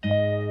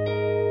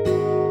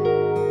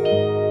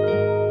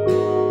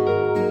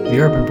The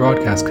Urban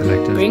Broadcast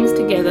Collective brings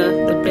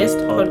together the best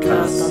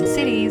podcasts on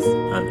cities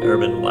and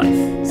urban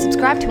life.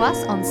 Subscribe to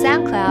us on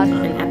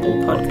SoundCloud and Apple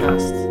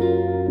Podcasts.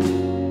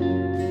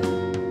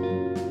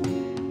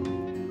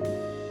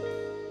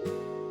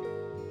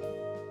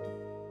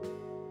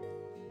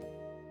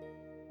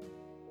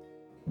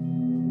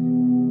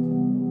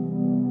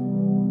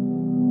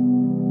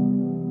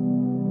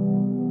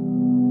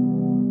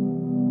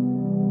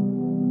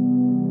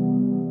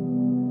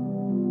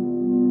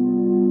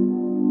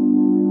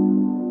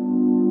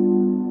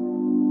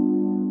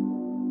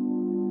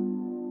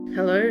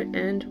 Hello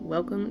and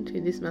welcome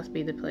to This Must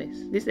Be the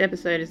Place. This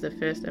episode is the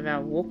first of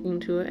our walking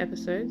tour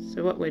episodes.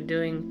 So what we're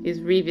doing is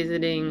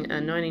revisiting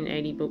a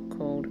 1980 book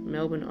called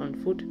Melbourne on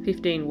Foot,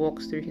 15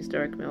 Walks Through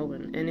Historic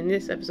Melbourne. And in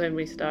this episode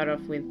we start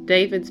off with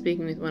David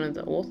speaking with one of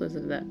the authors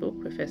of that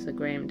book, Professor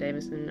Graham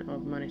Davison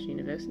of Monash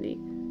University.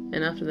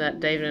 And after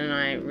that, David and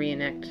I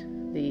reenact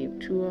the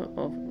tour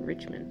of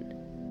Richmond.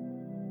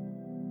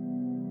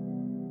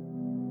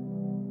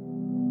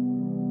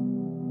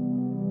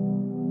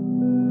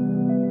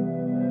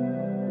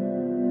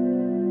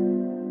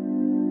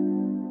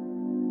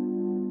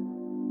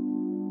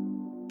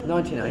 In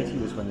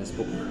 1980 was when this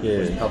book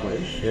was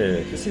published.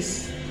 Yeah. Was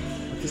this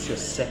your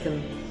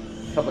second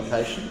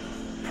publication?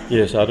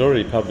 Yes, I'd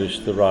already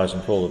published The Rise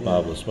and Fall of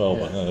Marvellous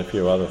Melbourne and a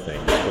few other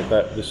things,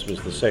 but this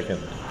was the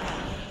second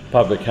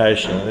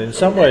publication. And in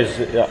some ways,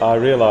 I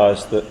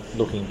realised that,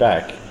 looking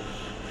back,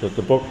 that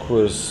the book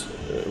was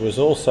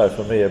also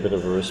for me a bit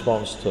of a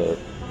response to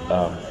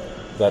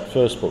that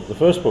first book. The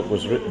first book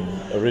was written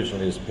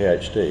originally as a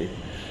PhD,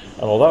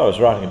 and although I was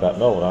writing about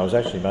Melbourne, I was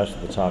actually most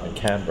of the time in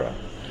Canberra.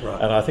 Right.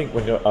 And I think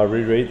when I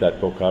reread that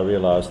book, I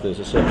realised there's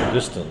a certain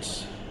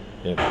distance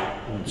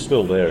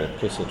still there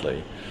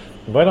implicitly.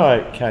 When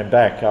I came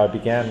back, I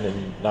began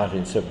in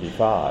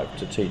 1975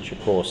 to teach a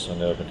course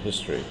in urban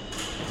history.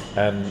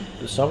 And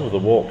some of the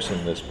walks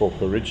in this book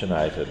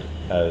originated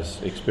as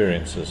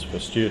experiences for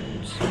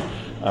students.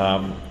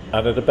 And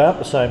at about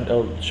the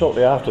same,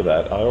 shortly after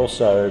that, I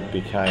also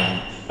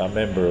became a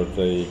member of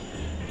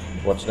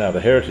what's now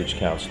the Heritage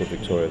Council of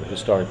Victoria, the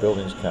Historic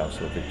Buildings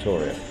Council of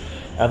Victoria.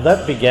 And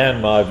that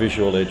began my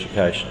visual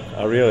education.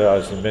 I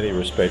realised in many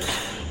respects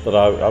that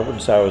I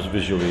wouldn't say I was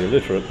visually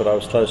illiterate, but I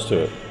was close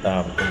to it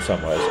in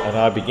some ways. And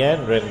I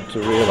began then to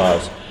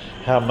realise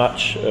how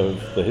much of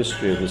the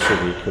history of the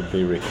city could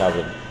be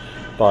recovered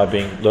by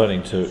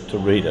learning to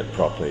read it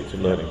properly, to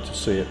learning to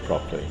see it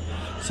properly.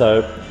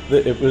 So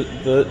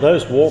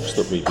those walks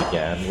that we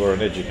began were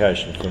an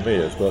education for me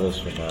as well as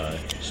for my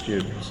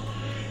students.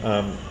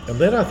 And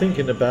then I think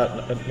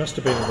it must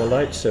have been in the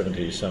late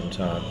 70s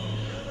sometime,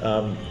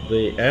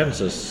 the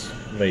ANZUS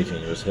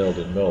meeting was held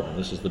in Melbourne.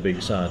 This is the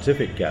big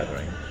scientific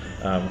gathering,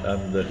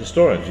 and the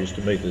historians used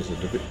to meet as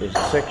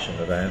a section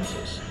of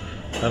ANZUS.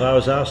 And I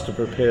was asked to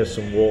prepare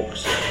some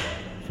walks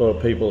for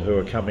people who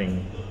were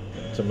coming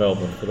to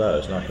Melbourne for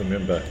those. And I can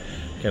remember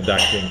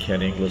conducting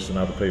Ken Inglis and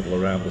other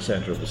people around the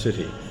centre of the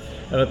city.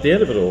 And at the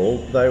end of it all,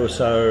 they were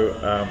so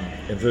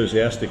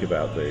enthusiastic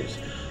about these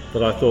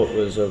that I thought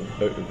it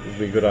would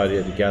be a good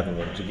idea to gather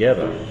them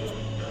together.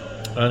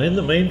 And in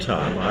the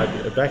meantime,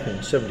 back in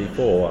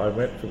 1974, I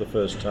went for the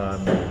first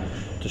time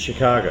to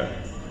Chicago.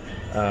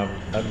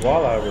 And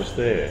while I was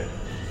there,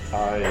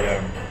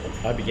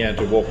 I began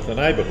to walk the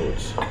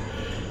neighbourhoods.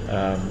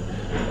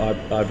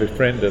 I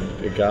befriended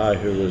a guy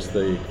who was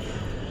the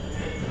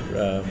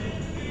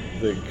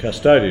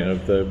custodian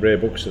of the rare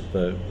books at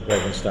the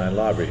Ravenstein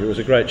Library, who was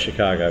a great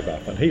Chicago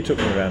buff. And he took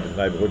me around to the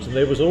neighbourhoods, and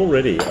there was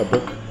already a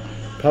book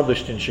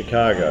published in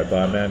Chicago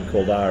by a man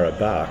called Ira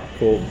Bach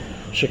called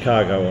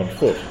Chicago on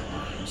Foot.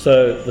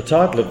 So the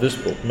title of this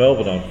book,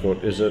 Melbourne on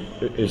Foot,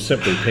 is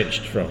simply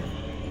pinched from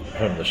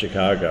the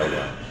Chicago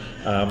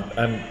one.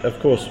 And of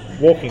course,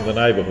 walking the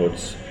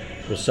neighbourhoods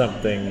was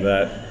something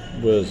that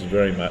was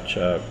very much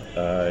a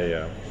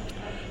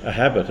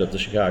habit of the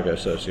Chicago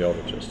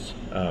sociologists.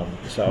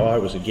 So I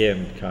was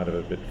again kind of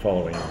a bit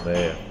following in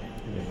their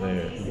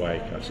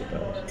wake, I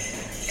suppose.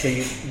 So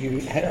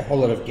you had a whole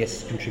lot of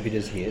guest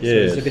contributors here. So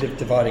Yes. there's a bit of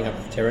dividing up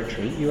of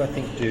territory. You, I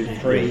think, do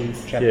 3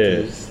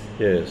 chapters,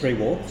 Yes. 3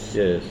 walks.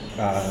 Yes.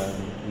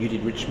 You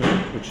did Richmond,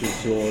 which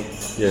is your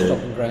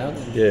stopping ground.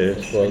 Yes,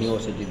 it was. And you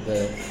also did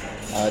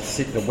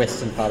the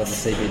western part of the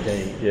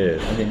CBD.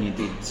 Yes. And then you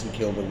did St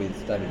Kilda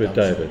with David. With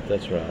Dunstan. David,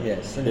 that's right.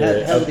 Yes. And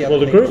Yeah. how were the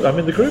other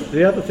people?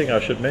 The other thing I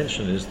should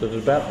mention is that at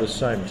about the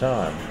same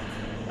time,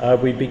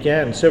 we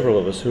began, several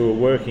of us who were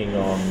working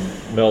on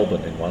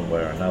Melbourne in one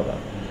way or another,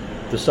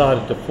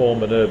 decided to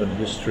form an urban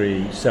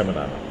history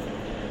seminar.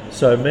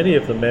 So many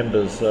of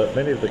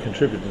the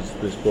contributors to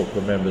this book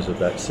were members of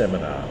that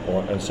seminar,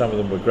 and some of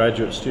them were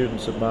graduate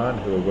students of mine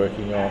who were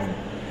working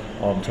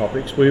on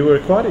topics. We were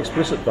quite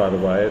explicit, by the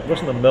way. It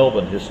wasn't a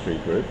Melbourne history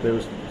group. There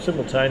was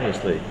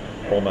simultaneously,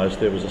 almost,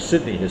 there was a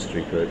Sydney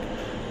history group.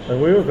 And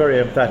we were very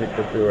emphatic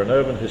that we were an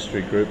urban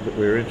history group, that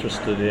we were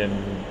interested in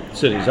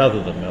cities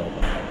other than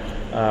Melbourne,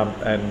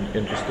 and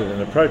interested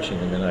in approaching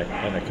them in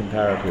a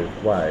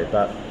comparative way.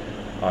 But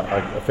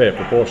a fair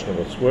proportion of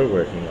us were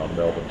working on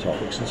Melbourne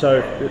topics. And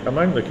so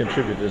among the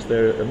contributors,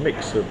 there are a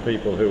mix of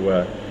people who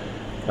were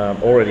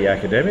already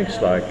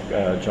academics, like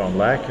John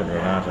Lack and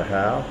Renata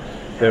Howe.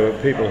 There were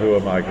people who were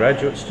my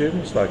graduate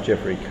students, like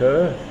Geoffrey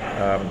Kerr.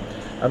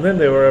 And then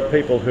there were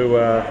people who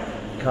were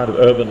kind of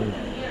urban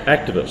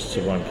activists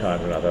of one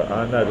kind or another.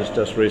 I noticed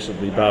just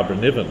recently Barbara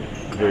Niven,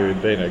 who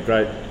had been a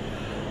great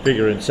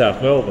figure in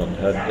South Melbourne,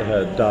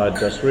 had died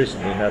just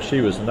recently. Now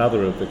she was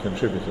another of the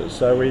contributors.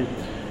 So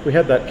we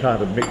had that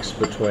kind of mix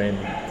between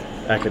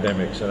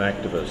academics and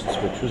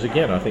activists, which was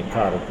again, I think,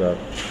 part of the,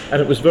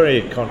 and it was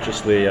very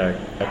consciously a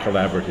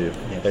collaborative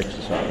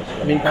exercise.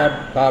 I mean,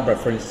 Barbara,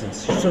 for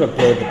instance, she sort of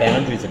blurred the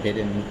boundaries a bit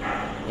in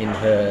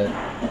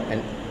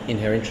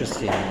her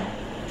interest in,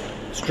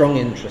 strong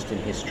interest in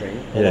history.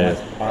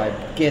 Yes. I'm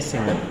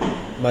guessing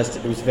that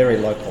it was very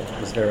local. It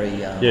was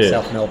very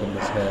South Melbourne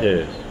was her.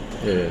 Yes.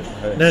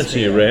 Yes.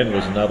 Nancy Wren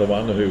was another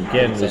one who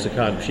again was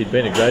she'd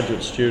been a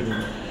graduate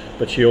student,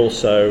 but she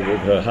also, with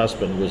her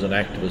husband, was an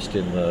activist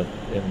in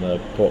the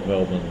Port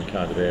Melbourne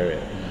kind of area.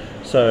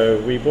 So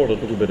we brought a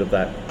little bit of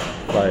that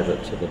flavour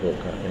to the book,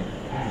 I think.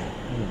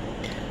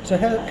 So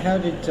how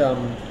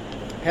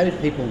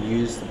did people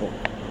use the book?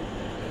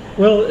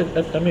 Well,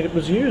 it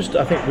was used.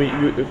 I think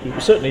it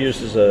was certainly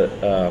used as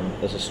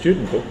a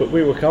student book, but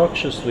we were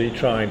consciously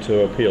trying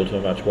to appeal to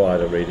a much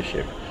wider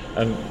readership.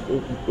 And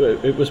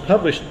it was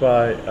published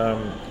by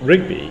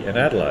Rigby in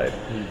Adelaide,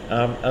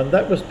 and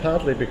that was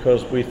partly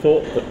because we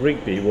thought that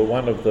Rigby were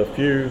one of the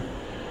few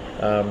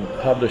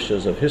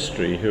publishers of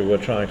history who were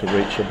trying to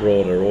reach a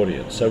broader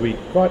audience. So we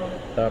quite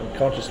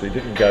consciously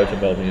didn't go to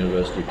Melbourne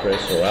University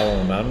Press or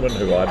Allen and Unwin,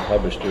 who I'd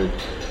published with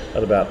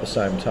at about the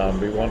same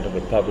time. We wanted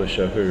a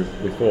publisher who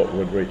we thought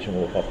would reach a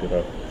more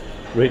popular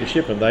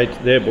readership, and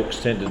their books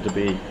tended to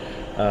be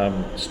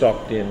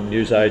stocked in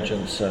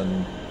newsagents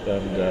and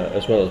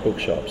as well as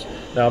bookshops.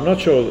 Now I'm not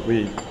sure that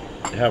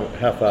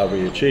how far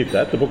we achieved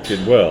that. The book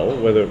did well.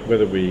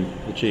 Whether we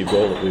achieved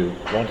all that we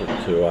wanted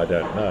to, I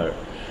don't know.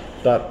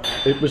 But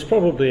it was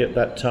probably at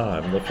that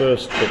time the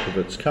first book of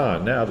its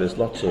kind. Now there's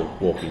lots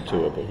of walking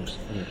tour books.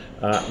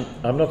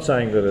 I'm not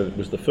saying that it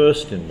was the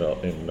first in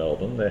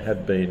Melbourne. There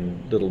had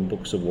been little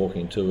books of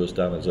walking tours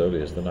done as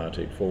early as the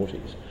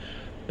 1940s.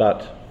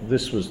 But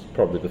this was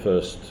probably the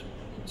first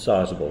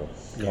sizable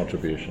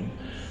contribution.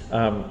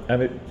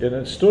 And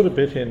it stood a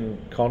bit in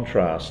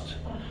contrast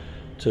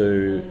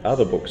to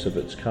other books of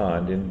its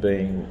kind in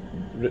being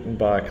written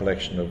by a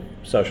collection of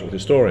social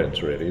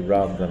historians, really,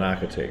 rather than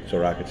architects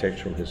or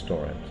architectural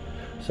historians.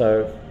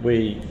 So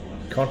we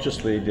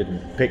consciously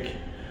didn't pick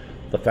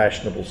the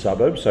fashionable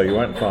suburbs, so you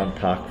won't find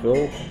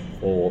Parkville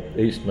or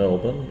East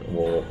Melbourne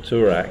or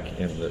Toorak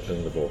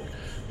in the book.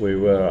 We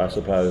were, I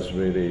suppose,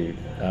 really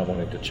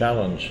wanting to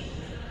challenge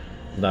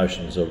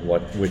notions of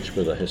which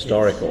were the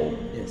historical.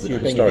 Yes, you're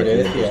being a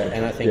bit earthier,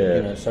 and I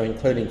think so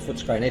including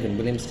Footscray and even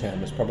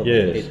Williamstown was probably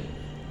a bit.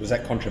 Was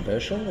that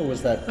controversial, or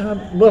was that?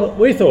 Well,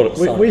 we thought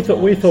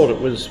it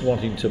was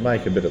wanting to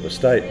make a bit of a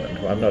statement.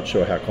 I'm not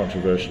sure how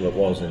controversial it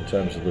was in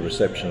terms of the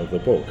reception of the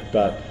book,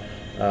 but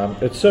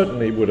it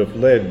certainly would have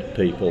led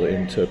people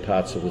into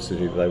parts of the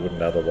city that they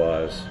wouldn't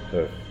otherwise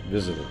have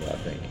visited, I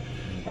think.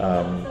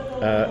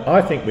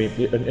 I think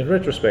in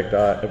retrospect,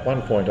 at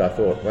one point I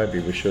thought maybe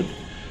we should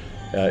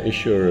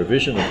issue a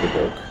revision of the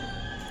book,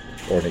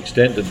 or an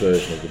extended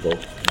version of the book,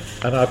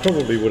 and I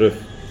probably would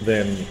have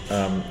then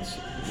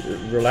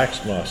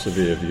relaxed my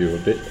severe view a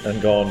bit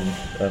and gone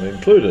and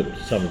included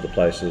some of the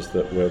places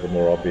that were the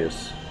more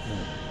obvious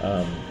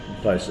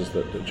places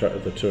that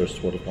the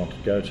tourists would have wanted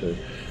to go to.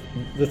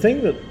 The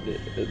thing that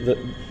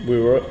we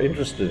were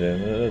interested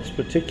in, and it's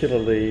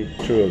particularly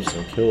true of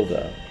St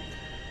Kilda,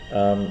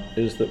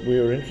 is that we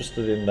were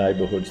interested in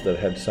neighbourhoods that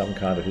had some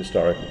kind of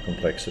historical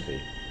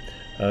complexity.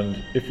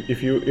 And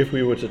if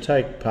we were to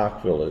take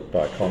Parkville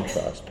by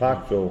contrast,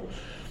 Parkville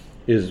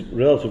is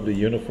relatively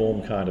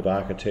uniform kind of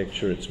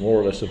architecture. It's more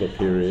or less of a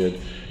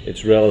period.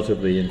 It's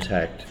relatively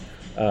intact.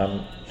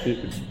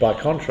 By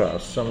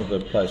contrast, some of the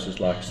places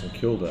like St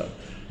Kilda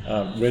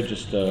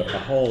register a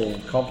whole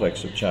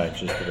complex of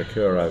changes that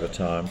occur over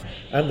time,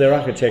 and they're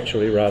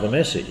architecturally rather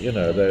messy. You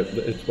know,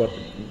 it's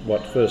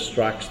what first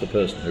strikes the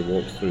person who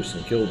walks through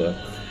St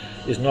Kilda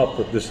is not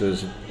that this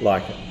is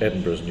like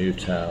Edinburgh's New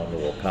Town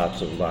or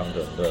parts of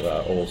London that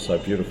are all so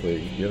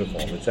beautifully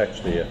uniform. It's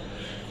actually,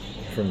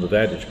 from the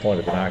vantage point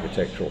of an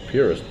architectural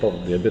purist,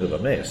 probably a bit of a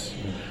mess.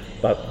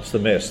 But it's the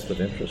mess that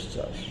interests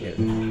us. Yeah.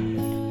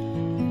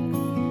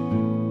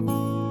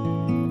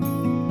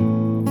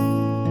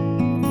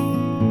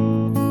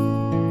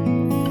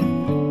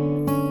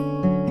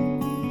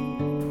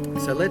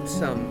 So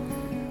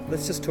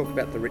let's just talk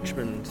about the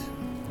Richmond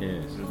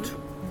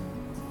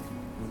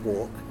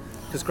walk.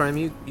 Because Graham,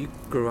 you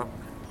grew up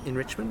in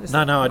Richmond?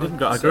 No, I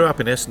didn't. I grew up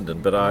in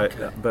Essendon,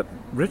 but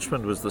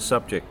Richmond was the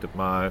subject of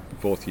my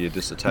fourth year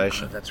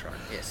dissertation. That's right.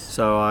 Yes.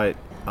 So I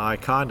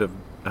kind of,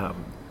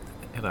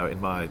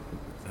 in my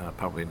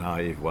probably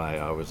naive way,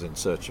 I was in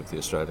search of the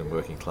Australian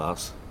working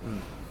class,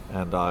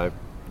 and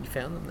you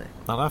found them there.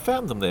 And I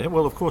found them there.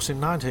 Well, of course,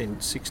 in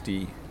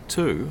 1962,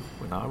 II,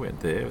 when I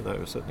went there, they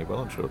were certainly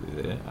well and truly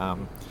there.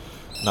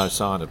 No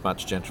sign of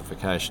much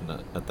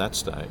gentrification at that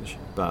stage,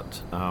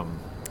 but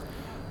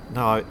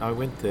no, I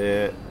went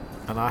there,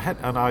 and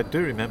I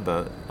do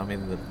remember. I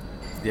mean,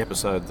 the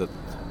episode that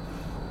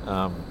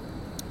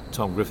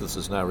Tom Griffiths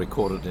has now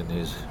recorded in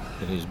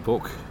his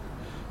book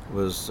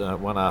was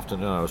one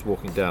afternoon I was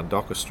walking down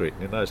Docker Street,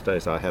 and in those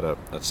days I had a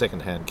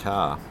second-hand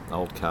car,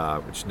 old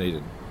car, which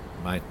needed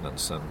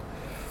maintenance, and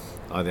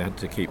I had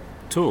to keep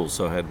tools,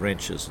 so I had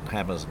wrenches and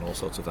hammers and all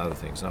sorts of other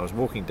things. And I was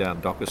walking down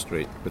Docker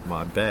Street with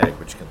my bag,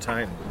 which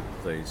contained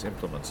these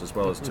implements as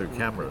well as 2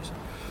 cameras.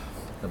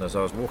 And as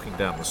I was walking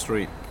down the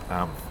street,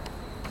 I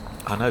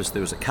noticed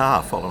there was a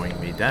car following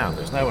me down.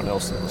 There was no one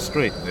else in the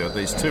street. There were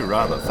these 2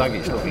 rather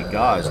thuggish-looking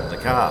guys in the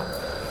car.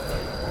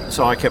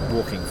 So I kept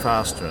walking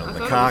faster, and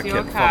the car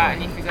kept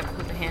following. And you forgot to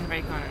put the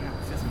handbrake on, and it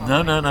was just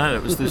following. No.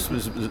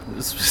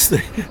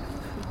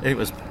 It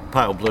was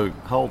pale blue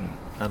Holden,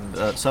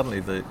 and suddenly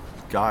the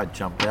guy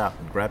jumped out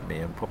and grabbed me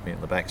and put me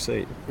in the back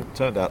seat. It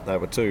turned out they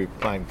were 2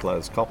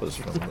 plainclothes coppers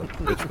from the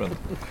Richmond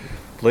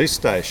police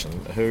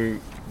station who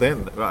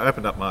then I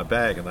opened up my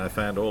bag and I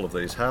found all of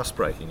these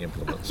housebreaking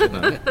implements,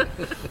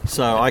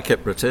 So I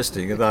kept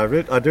protesting, and I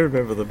do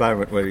remember the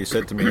moment where he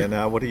said to me, "And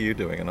now what are you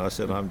doing?" And I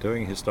said, "I'm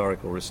doing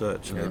historical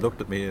research." And he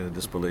looked at me in a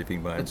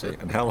disbelieving way and said,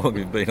 "And how long have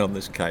you been on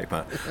this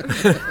caper?"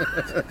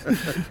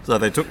 So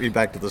they took me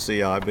back to the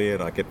CIB,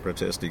 and I kept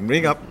protesting.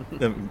 "Ring up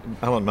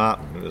Alan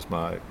Martin," who was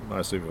my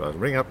supervisor.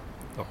 "Ring up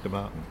Dr.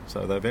 Martin."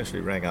 So they eventually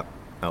rang up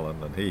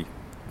Alan, and he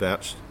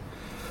vouched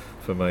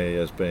for me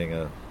as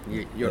being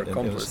your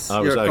accomplice.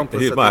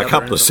 My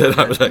accomplice said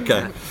I was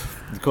okay.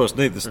 Of course,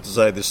 needless to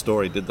say, this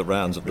story did the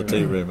rounds of the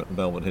tea room at the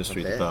Melbourne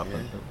History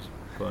Department. Yeah.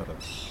 It was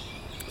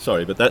quite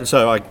sorry, but that.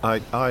 So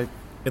I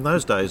in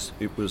those days,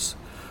 it was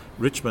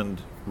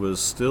Richmond was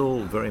still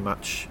very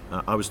much.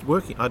 I was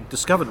working. I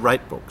discovered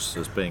rate books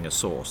as being a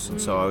source,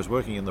 and so I was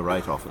working in the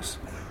rate office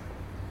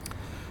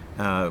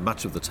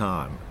much of the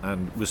time,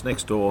 and was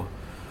next door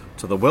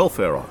to the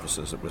welfare office,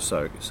 as it was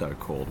so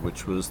called,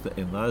 which was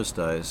in those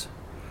days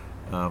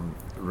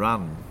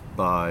run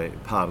by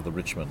part of the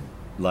Richmond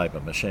Labor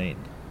machine.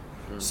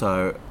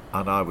 So,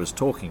 and I was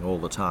talking all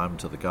the time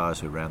to the guys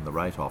who ran the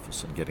rate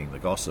office and getting the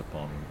gossip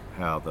on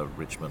how the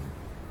Richmond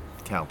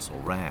Council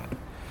ran.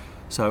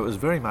 So it was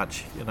very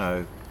much,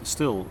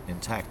 still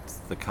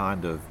intact, the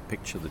kind of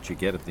picture that you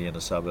get of the inner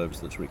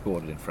suburbs that's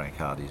recorded in Frank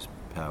Hardy's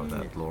Power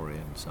Without Glory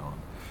and so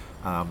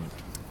on.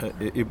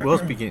 It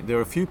was beginning. There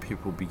were a few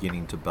people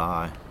beginning to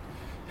buy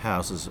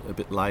houses a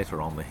bit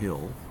later on the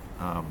hill,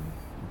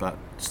 but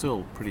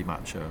still pretty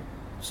much a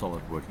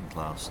solid working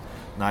class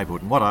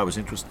neighbourhood. And what I was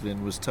interested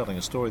in was telling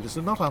a story. This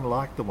is not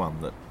unlike the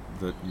one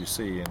that you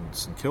see in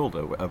St Kilda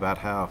about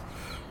how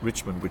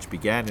Richmond, which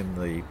began in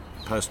the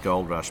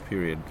post-gold rush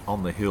period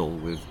on the hill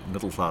with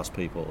middle class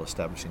people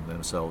establishing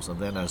themselves, and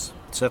then as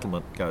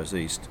settlement goes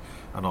east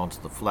and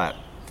onto the flat,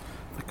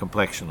 the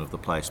complexion of the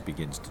place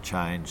begins to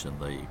change, and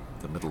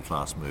the middle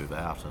class move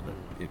out, and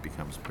it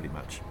becomes pretty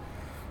much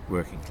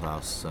working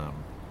class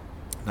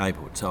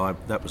neighbourhood. So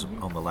that was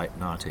on the late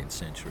 19th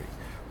century.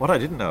 What I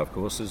didn't know, of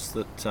course, is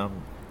that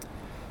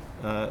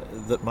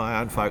that my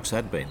own folks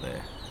had been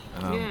there.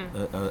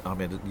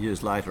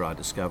 Years later I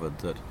discovered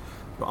that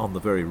on the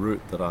very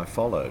route that I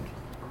followed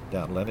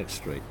down Lennox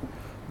Street,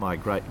 my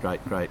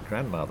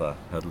great-great-great-grandmother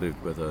had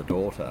lived with her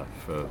daughter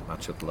for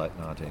much of the late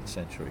 19th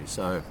century.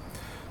 So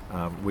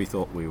we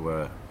thought we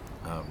were,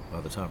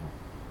 by the time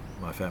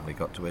my family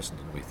got to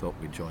Essendon, we thought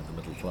we'd joined the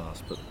middle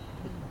class, but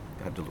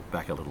had to look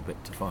back a little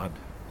bit to find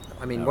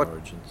our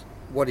origins.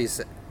 What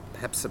is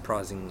perhaps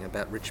surprising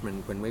about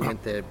Richmond, when we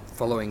went there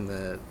following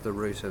the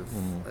route of,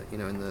 in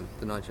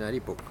the 1980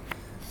 book,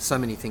 so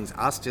many things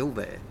are still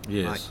there.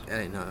 Yes.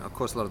 Of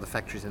course, a lot of the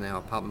factories are now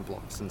apartment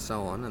blocks and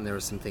so on, and there are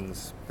some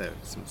things where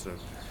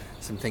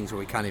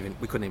we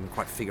couldn't even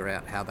quite figure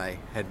out how they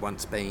had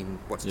once been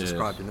what's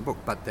described in the book.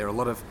 But there are a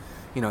lot of,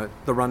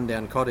 the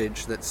rundown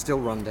cottage that's still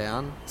run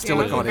down, still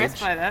a cottage. I was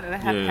impressed by that. It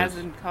had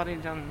Hazard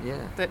Cottage on.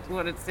 Yeah. That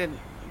what it said.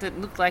 That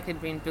looked like it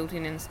had been built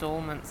in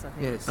instalments, I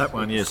think. Yes. That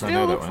one, yes, I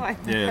know that one.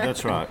 Yeah,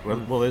 that's right.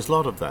 Well, there's a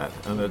lot of that,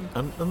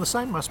 and the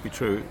same must be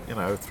true,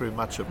 through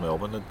much of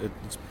Melbourne.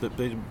 It's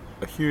been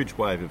a huge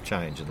wave of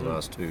change in the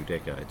last 2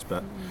 decades,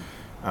 but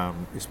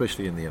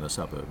especially in the inner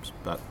suburbs.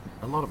 But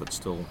a lot of it's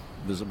still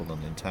visible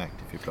and intact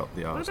if you've got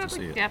the eyes to see it.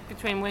 What about the gap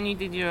between when you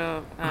did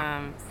your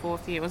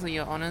fourth year, was it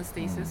your honours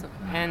thesis,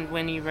 and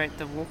when you wrote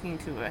the walking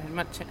tour? Had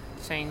much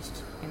changed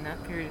in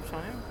that period of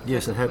time?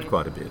 Yes, it had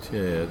quite a bit.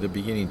 Yeah, the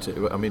beginning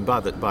to. I mean, by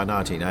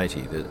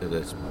 1980, it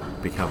has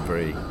become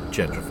very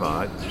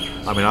gentrified.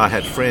 I mean, I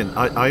had friends.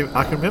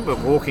 I can remember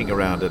walking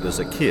around it as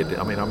a kid.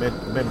 I mean, I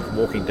remember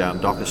walking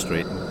down Docker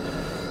Street,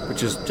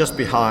 which is just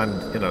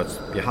behind. It's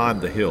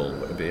behind the hill,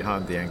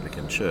 behind the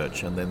Anglican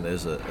Church, and then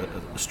there's a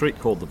street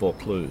called the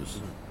Vaucluse,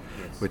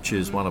 which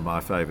is one of my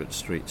favourite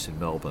streets in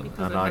Melbourne.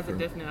 Because it has a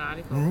definite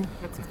article.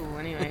 That's cool,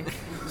 anyway.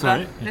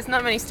 Sorry? There's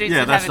not many streets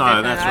that have a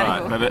definite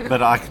article. Right.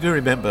 But I do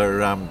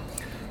remember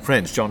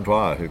friends, John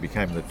Dwyer, who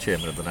became the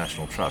chairman of the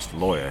National Trust,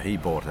 lawyer. He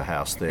bought a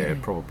house there,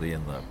 probably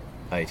in the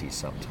 80s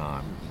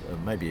sometime,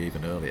 maybe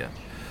even earlier.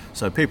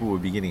 So people were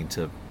beginning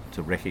to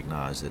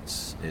recognise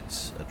its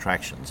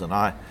attractions, and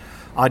I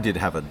did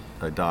have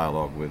a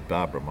dialogue with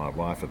Barbara, my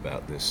wife,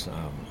 about this,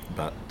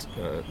 but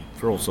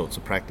for all sorts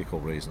of practical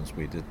reasons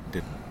we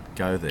didn't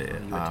go there.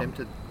 You were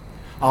tempted?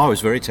 I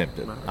was very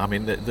tempted. I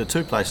mean, the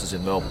two places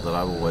in Melbourne that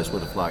I always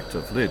would have liked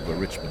to have lived were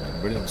Richmond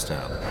and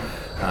Williamstown,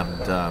 and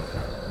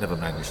never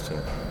managed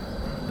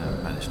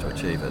to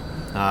achieve it.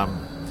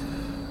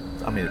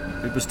 I mean,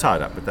 it was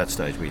tied up at that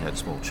stage. We had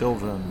small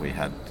children. We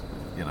had,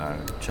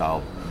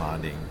 child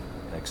minding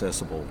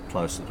accessible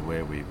closer to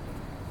where we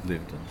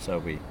lived, and so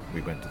we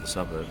went to the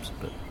suburbs,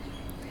 but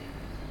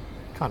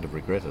kind of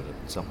regretted it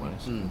in some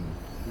ways.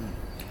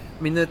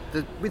 I mean,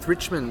 with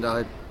Richmond,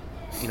 I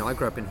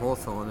grew up in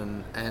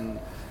Hawthorn, and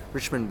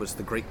Richmond was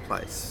the Greek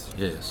place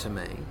to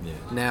me. Yes.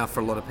 Now,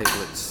 for a lot of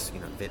people, it's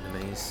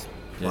Vietnamese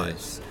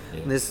place.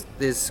 Yes. And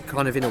there's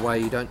kind of, in a way,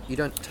 you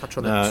don't touch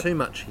on that too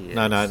much here.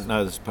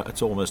 No.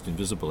 It's almost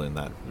invisible in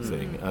that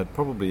thing. It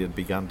probably had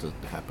begun to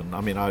happen. I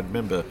mean, I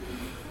remember,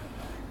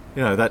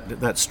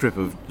 that strip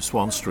of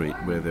Swan Street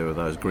where there were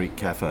those Greek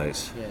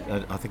cafes.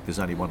 Yeah. I think there's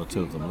only one or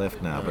two of them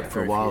left now, but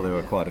for a while there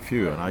were quite a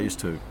few, and I used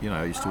to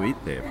eat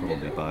there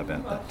probably by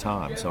about that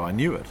time, so I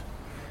knew it.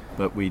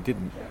 But we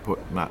didn't put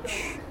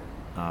much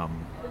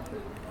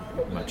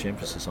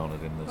emphasis on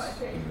it in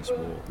this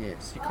war.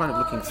 Yes, you're kind of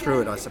looking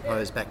through it, I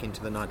suppose, back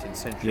into the 19th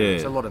century.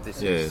 So a lot of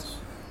this is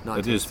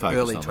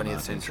early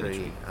 20th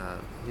century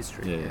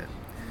history. Yeah.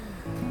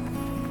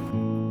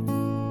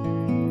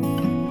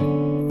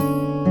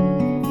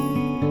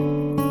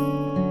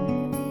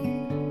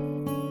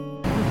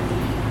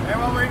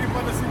 Everyone waiting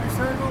for the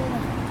semicircle?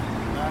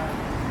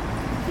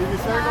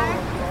 Semicircle?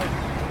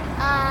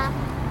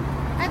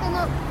 I don't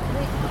know.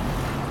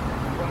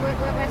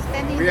 We're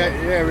standing We are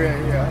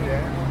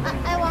here.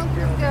 I want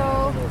to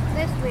go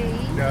this way.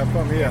 Yeah,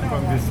 from here,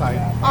 from this side.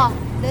 Oh,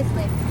 this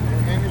way.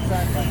 Any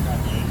side like that.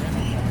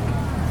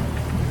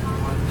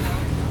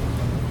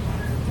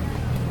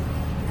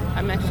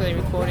 I'm actually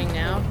recording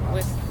now.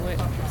 It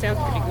sounds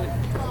pretty good.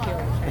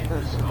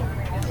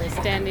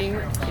 We're standing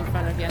in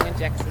front of Young and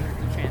Jackson,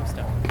 the tram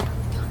stop.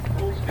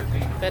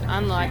 But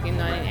unlike in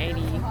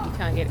 1980, you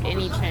can't get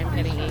any tram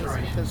heading east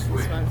because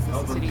this one's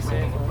the city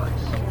circle.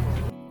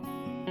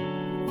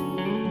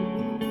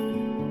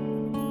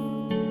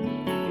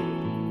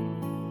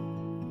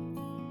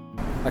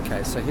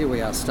 Okay, so here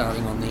we are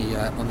starting on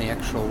the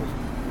actual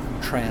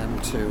tram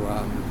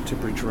to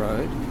Bridge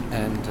Road,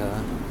 and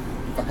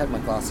if I had my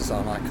glasses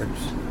on, I could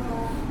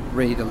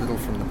read a little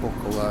from the book.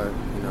 Although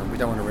we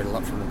don't want to read a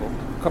lot from the book.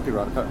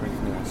 Copyright, I can't read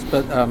anything else.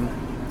 But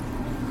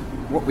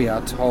what we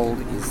are told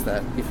is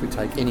that if we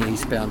take any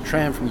eastbound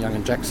tram from Young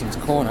and Jackson's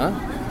corner,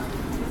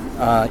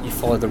 you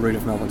follow the route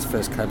of Melbourne's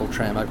first cable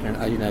tram, opened in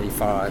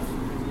 1885,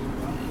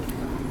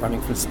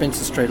 running from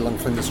Spencer Street along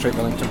Flinders Street,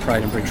 Wellington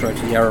Parade, and Bridge Road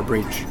to Yarra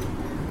Bridge.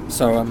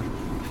 So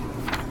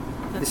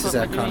this is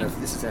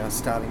our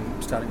starting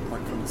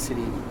point from the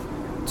city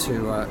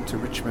to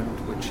Richmond,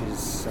 which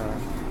is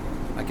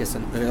I guess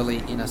an early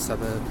inner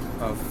suburb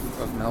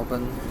of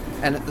Melbourne.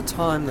 And at the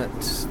time that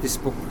this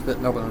book,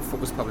 that Melbourne on Foot,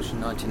 was published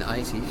in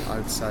 1980, I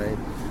would say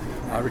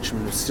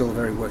Richmond was still a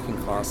very working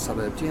class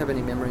suburb. Do you have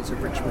any memories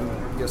of Richmond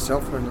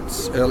yourself and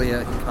its earlier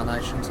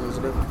incarnations,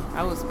 Elizabeth?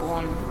 I was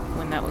born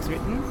when that was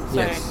written. So,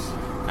 yes.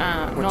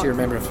 What do you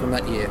remember from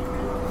that year?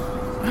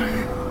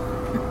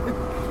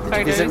 Did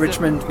you visit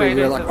Richmond? We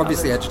were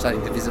obviously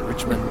agitating to visit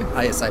Richmond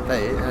ASAP,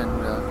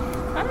 and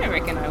I don't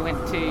reckon I went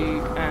to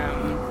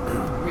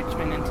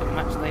Richmond until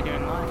much later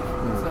in life.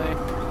 So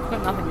I've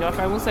got nothing to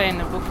offer. I will say in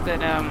the book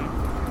that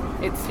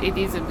it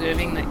is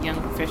observing that young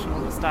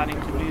professionals are starting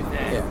to move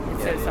there. Yeah.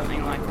 It says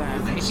something like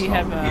that. If you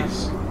have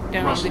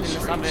don't want to live in the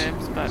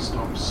suburbs, but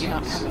you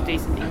have a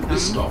decent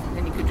income,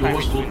 then you could try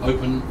Richmond.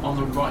 Open on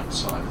the right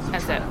side of the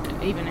as that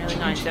even early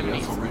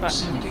 1970s. But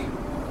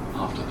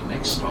after the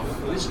next stop,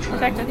 this train in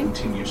fact, I think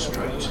continues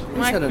straight.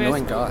 who's that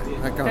annoying guy?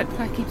 That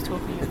guy keeps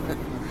talking.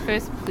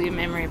 First clear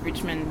memory of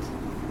Richmond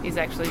is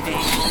actually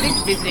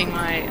visiting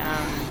my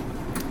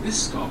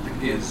This stop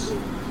is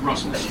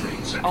Russell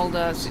Street.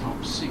 older,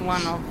 Stop 6.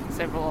 one of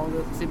several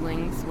older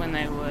siblings when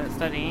they were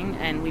studying,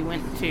 and we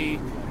went to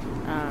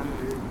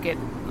get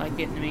like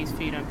Vietnamese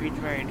food on Bridge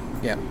Road.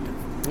 Yeah.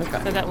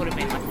 Okay. So that would have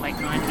been like late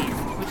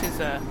 90s, which is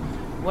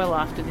well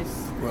after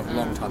this. Well, a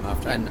long time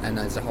after, and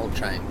there's a whole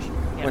change.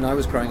 Yeah. When I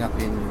was growing up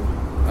in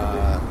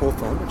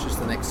Hawthorn, which is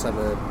the next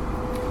suburb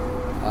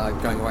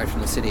going away from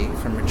the city,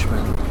 from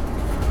Richmond,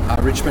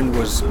 Richmond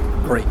was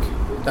Greek.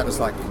 That was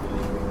like,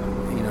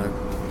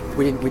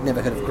 we'd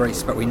never heard of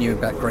Greece, but we knew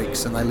about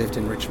Greeks, and they lived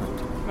in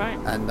Richmond. Right.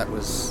 And that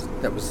was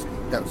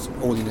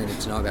all you needed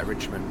to know about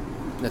Richmond.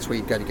 And that's where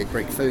you'd go to get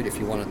Greek food if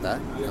you wanted that.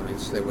 I mean,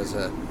 so there was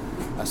a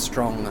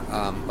strong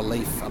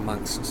belief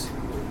amongst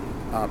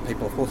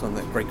people of Hawthorn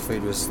that Greek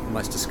food was the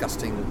most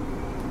disgusting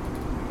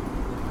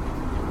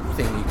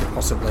thing you could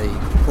possibly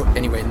put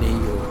anywhere near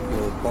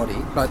your body.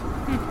 But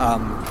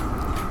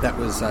that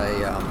was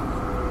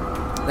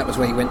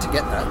where you went to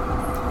get that,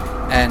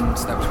 and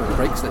that was where the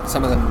Greeks lived.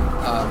 Some of them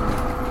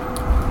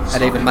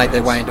had even made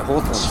their way into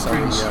Hawthorne, so we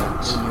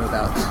knew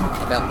about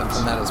them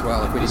from that as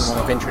well. If we didn't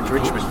want to venture into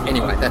Richmond,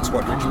 anyway, that's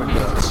what Richmond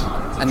was,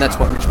 and that's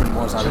what Richmond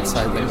was. I would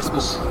say when this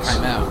book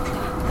came out,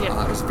 it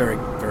was very,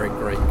 very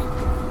Greek.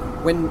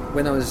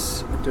 When I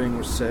was doing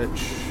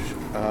research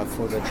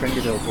for the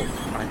Trendyville book,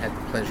 I had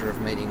the pleasure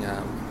of meeting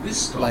a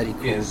lady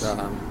called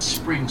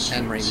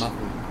Anne-Marie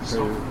Mutton,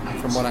 who,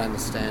 from what I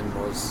understand,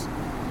 was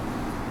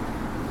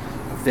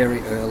a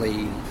very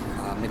early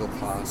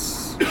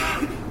middle-class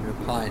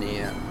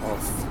pioneer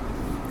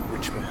of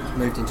Richmond.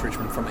 Moved into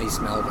Richmond from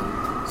East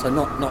Melbourne, so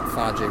not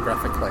far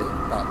geographically,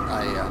 but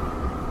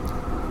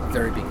a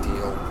very big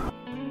deal.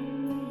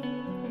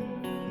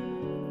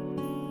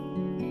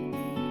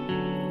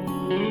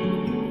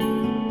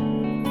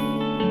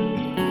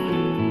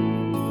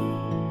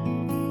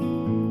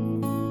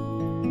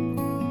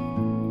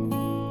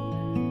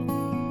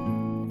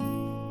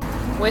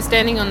 We're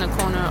standing on the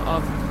corner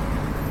of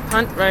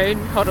Hunt Road,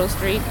 Hoddle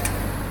Street,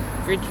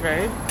 Bridge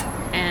Road,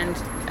 and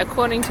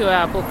according to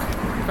our book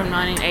from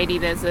 1980,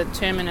 there's a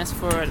terminus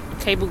for a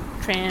cable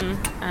tram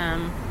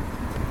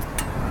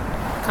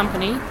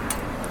company.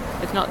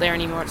 It's not there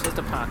anymore, it's just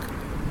a park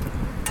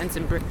and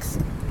some bricks.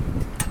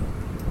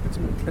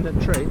 And a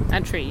tree?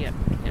 A tree, yep.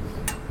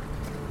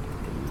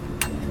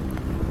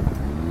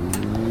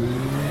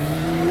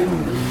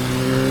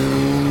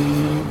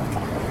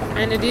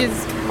 And it is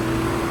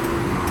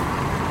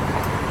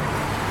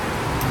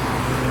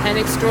an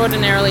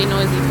extraordinarily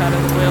noisy part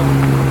of the world.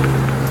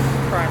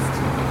 Christ.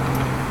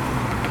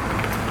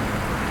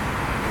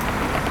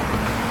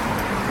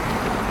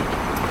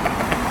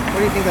 What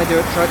do you think they do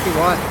at Trophy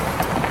White?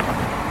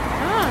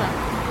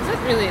 Is that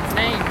really its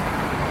name?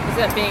 Is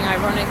that being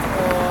ironic,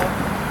 or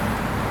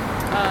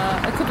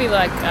it could be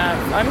like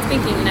I'm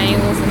thinking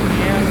nails and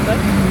hair and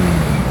stuff.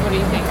 What do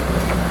you think?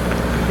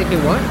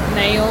 Thinking what?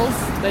 Nails.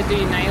 They do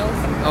nails.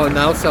 Oh, a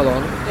nail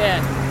salon.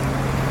 Yeah.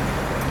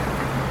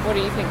 What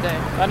do you think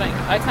though?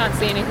 I can't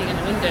see anything in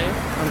the window.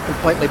 I'm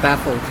completely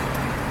baffled.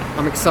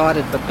 I'm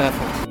excited but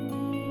baffled.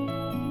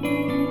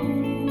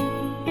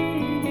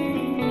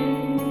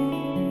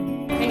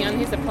 Hang on,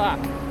 here's a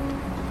plaque.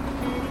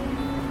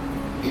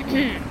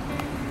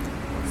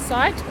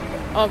 Site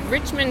of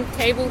Richmond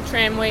Cable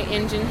Tramway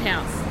Engine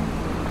House.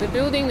 The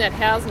building that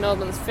housed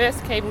Melbourne's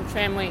first cable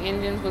tramway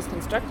engines was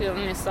constructed on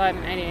this site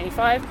in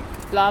 1885.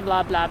 Blah,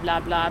 blah, blah, blah,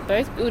 blah.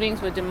 Both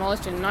buildings were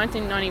demolished in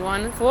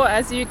 1991 for,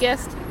 as you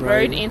guessed,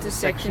 road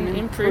intersection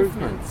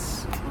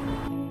improvements.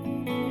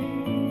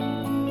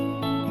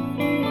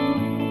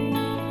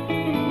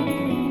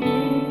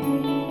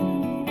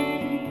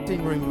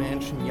 Room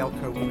mansion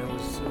Yalco Winner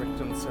was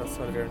erected on the south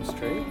side of Erin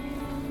Street.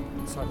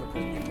 Inside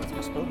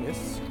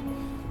yes.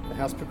 The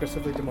house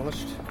progressively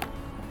demolished.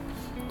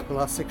 The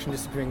last section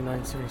disappearing in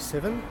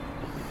 1977.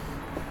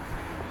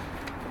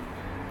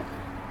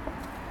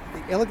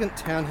 The elegant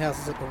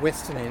townhouses at the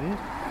western end,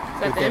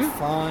 with their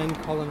fine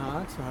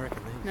colonnades, I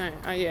reckon these. No,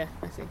 oh yeah,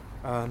 I see.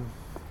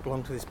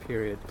 Belong to this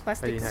period.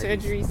 Plastic 1880s.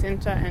 Surgery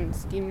Centre and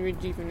Skin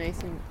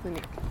Rejuvenation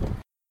Clinic.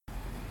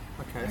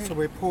 Okay, so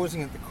we're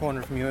pausing at the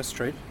corner of Muir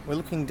Street. We're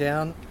looking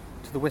down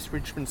to the West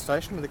Richmond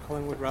station where the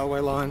Collingwood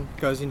railway line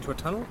goes into a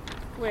tunnel.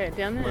 Where?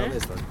 Down there? Well,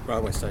 there's the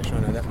railway station, I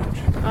know that much.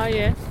 Oh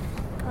yeah.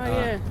 Oh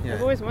yeah. Yeah.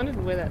 I've always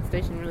wondered where that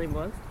station really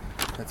was.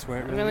 That's where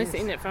it I've really only is.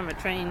 seen it from a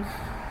train.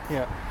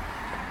 Yeah.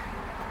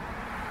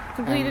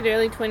 Completed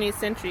early 20th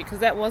century, because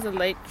that was a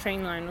late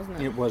train line, wasn't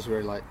it? It was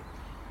very late.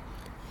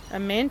 A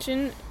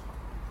mansion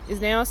is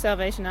now a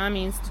Salvation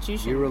Army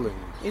institution. Yearling.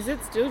 Is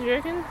it still, do you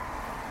reckon?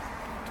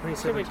 27.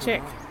 Should we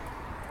check?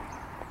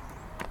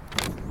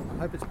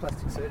 I hope it's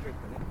plastic surgery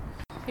clinic.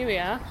 Here we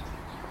are.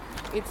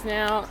 It's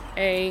now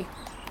a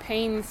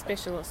pain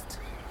specialist,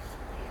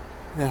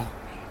 Yeah.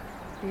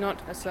 not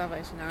a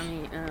Salvation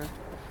Army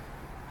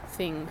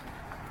thing.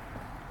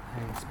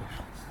 Pain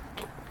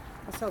specialist.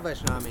 The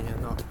Salvation Army are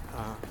not.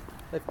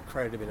 They've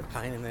created a bit of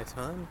pain in their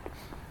time.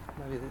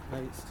 Maybe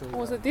it's still. Or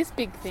was it this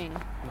big thing?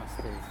 Must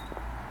be.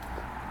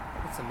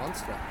 It's a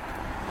monster.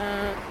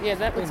 Yeah,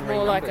 that was Been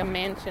more like a renumbered.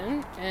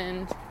 mansion,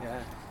 and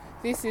Yeah.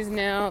 this is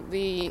now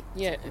the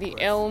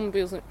Elm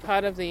building,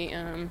 part of the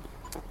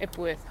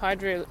Epworth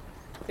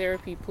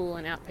Hydrotherapy Pool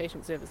and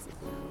Outpatient Services.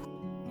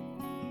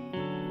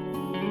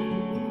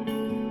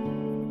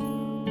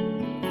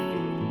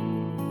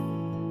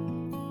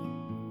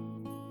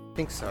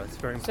 I think so. It's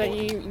very So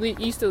important. you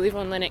used to live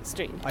on Lennox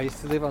Street. I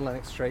used to live on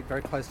Lennox Street,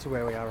 very close to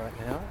where we are right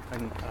now,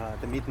 in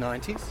the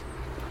mid-90s.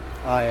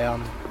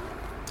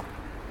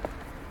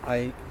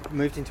 I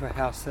moved into a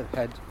house that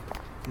had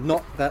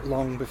not that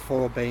long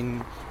before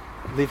been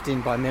lived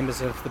in by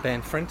members of the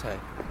band Frente.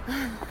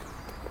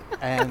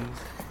 And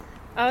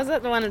Oh, is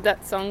that the one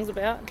that song's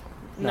about?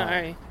 No.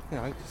 No, you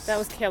know, that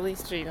was Kelly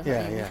Street, I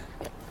yeah, think. yeah.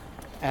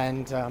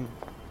 And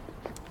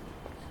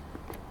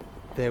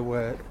there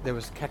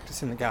was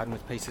cactus in the garden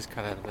with pieces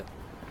cut out of it.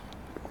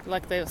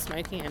 Like they were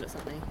smoking it or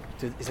something.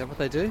 Is that what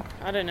they do?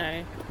 I don't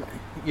know.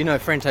 You know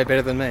Frente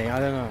better than me. I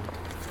don't know.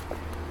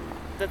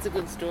 That's a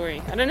good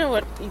story. I don't know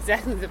what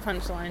exactly the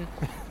punchline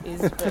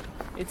is, but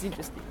it's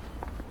interesting.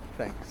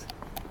 Thanks.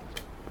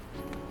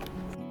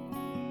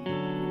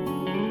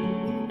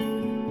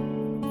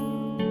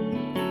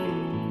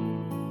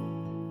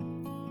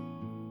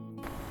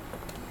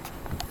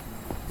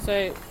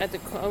 So at the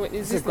is This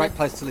this is a great like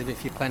place to live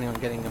if you're planning on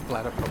getting a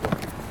bladder problem.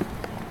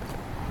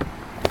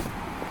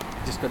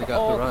 You just got to go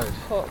all up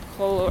the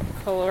road.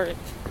 caloric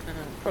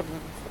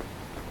problems?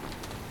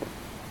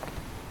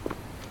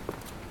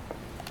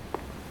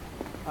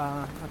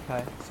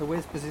 Okay, so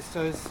where's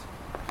Basisto's?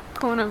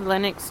 Corner of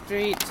Lennox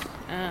Street,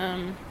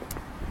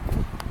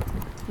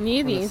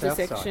 near the On the south side,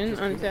 intersection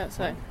just on give the it-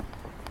 outside.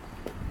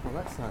 Well,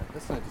 that's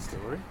no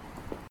distillery.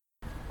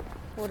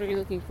 What are you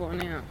looking for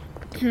now?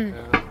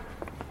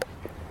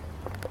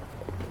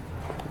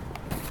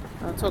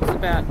 It talks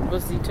about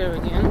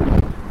Bozito again.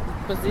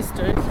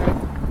 Bosisto, sorry.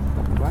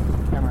 Right,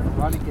 camera,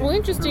 right again. Well,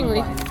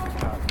 interestingly-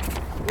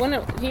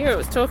 Through Here it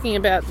was talking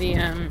about the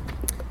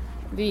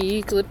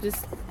eucalyptus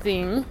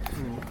thing,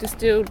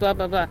 distilled blah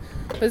blah blah.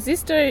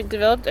 Bosisto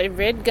developed a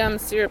red gum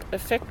syrup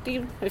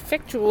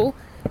effectual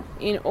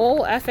in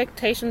all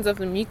affectations of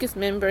the mucous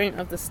membrane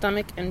of the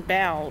stomach and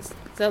bowels.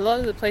 So a lot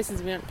of the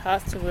places we went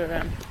past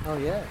were Oh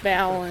yeah.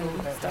 bowel That's all and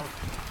about stuff.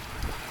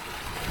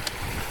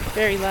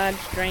 Very large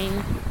drain.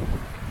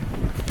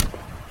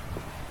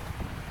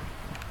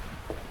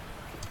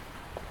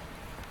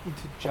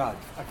 Into Judd.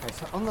 Okay,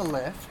 so on the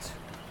left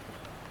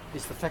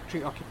is the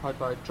factory occupied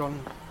by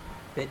John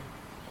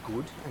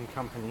Bedgood and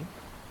Company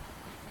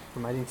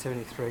from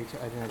 1873 to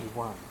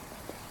 1881.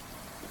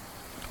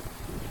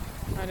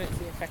 I don't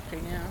see a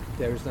factory now.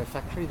 There is no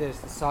factory, there's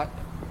the site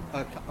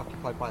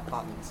occupied by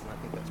apartments, and I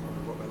think that's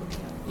probably what we're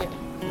looking at.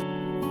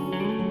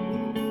 Yeah.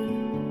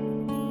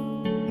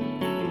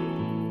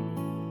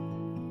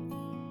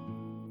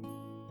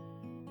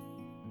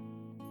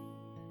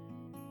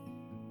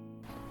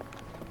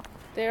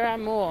 There are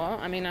more,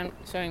 I mean, I'm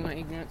showing my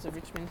ignorance of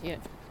Richmond here,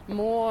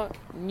 more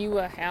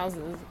newer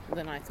houses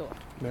than I thought.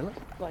 Really?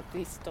 Like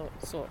this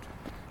sort,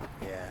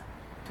 Yeah.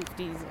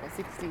 50s or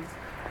 60s.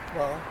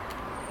 Well,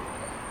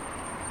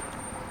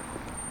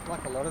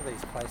 like a lot of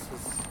these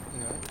places,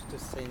 you know, it's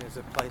just seen as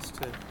a place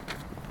to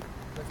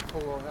let's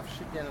pull enough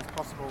shit down as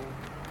possible,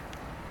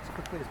 as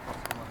quickly as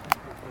possible. I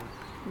think quickly.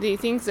 The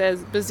thing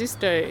says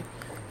Bosisto.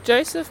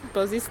 Joseph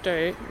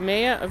Bosisto,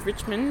 Mayor of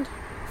Richmond,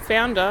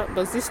 founder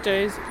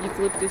Bosisto's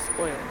Eucalyptus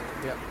Oil.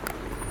 Yep.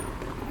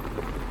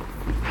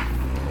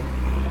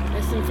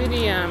 There's some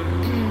pretty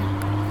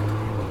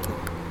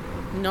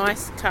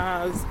nice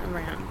cars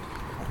around.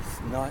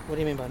 That's nice. What do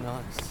you mean by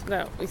nice?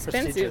 No,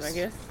 expensive, Prestigious. I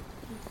guess.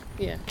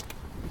 Yeah.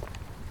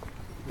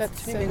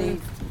 That's Too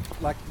many,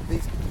 like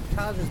these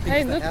cars as big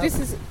Hey, as the look!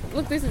 houses.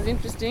 This is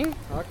interesting.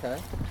 Okay.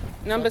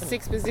 Number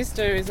 6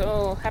 Bosisto is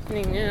all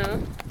happening now.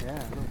 Yeah.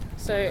 Look.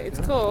 So it's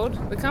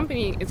called the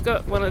company. It's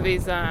got one of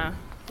these.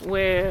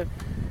 We're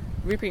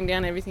ripping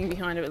down everything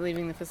behind it, but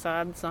leaving the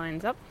facade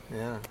signs up.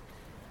 Yeah.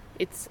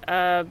 It's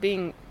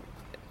being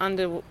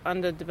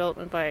under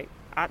development by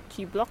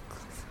Archie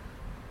Blocks.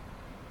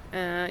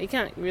 You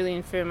can't really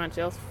infer much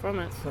else from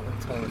it It's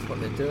not telling us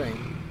what they're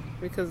doing.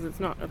 because it's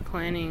not a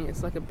planning.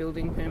 It's like a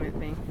building permit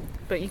thing.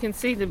 But you can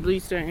see the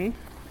bluestone,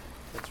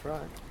 That's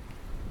right.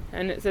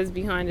 and it says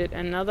behind it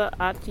another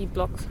Archie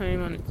Blocks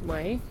home on its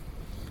way.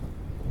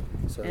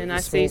 So And the I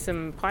see small-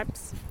 some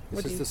pipes.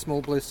 This is the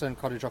small bluestone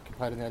cottage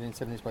occupied in the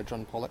 1870s by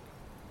John Pollock,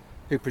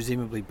 who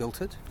presumably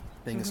built it,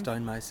 being a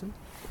stonemason.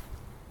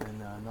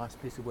 And a nice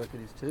piece of work it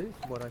is too,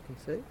 from what I can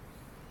see.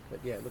 But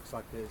yeah, it looks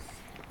like there's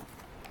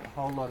a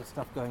whole lot of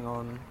stuff going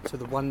on to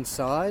the one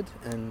side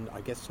and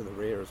I guess to the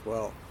rear as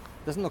well.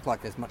 Doesn't look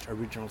like there's much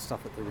original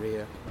stuff at the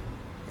rear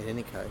in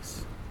any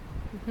case.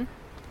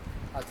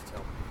 Hard to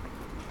tell.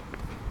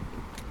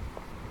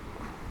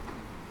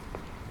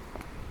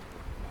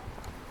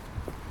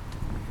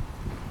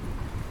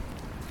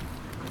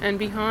 And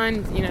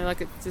behind,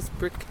 like it's just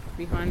brick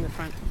behind the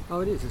front. Oh,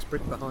 it is. It's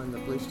brick behind the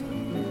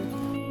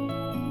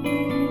bluestone.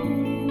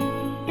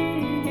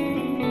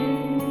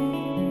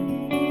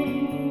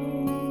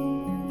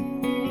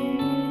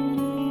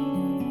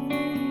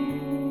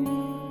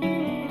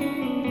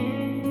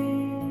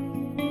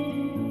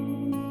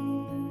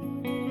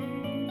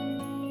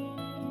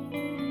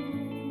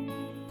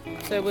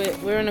 So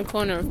we're on a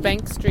corner of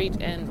Bank Street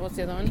and what's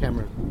the other one?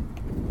 Cameron.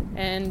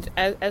 And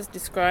as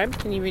described,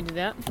 can you read it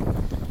out?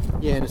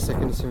 Yeah, in a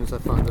second, as soon as I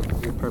find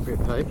the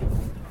appropriate page.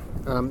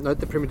 Note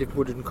the primitive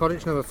wooden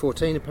cottage, number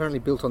 14, apparently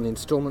built on the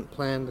instalment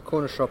plan. The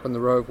corner shop and the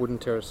row of wooden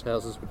terrace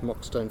houses with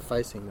mock stone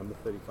facing, number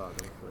 35. I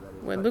don't know where that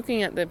is. We're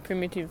looking at the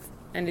primitive,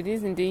 and it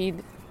is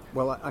indeed.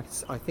 Well,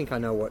 I think I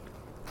know what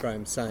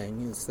Graham's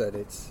saying, is that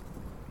it's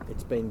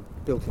been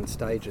built in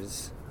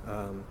stages,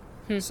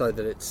 so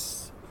that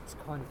it's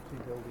kind of two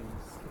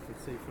buildings. If you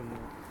see from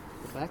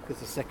the back,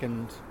 there's a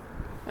second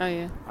Oh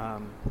yeah.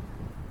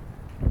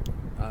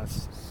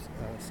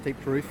 steep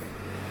roof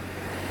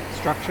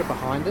structure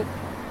behind it,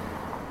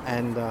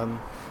 and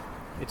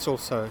it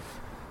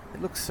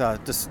looks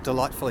just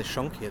delightfully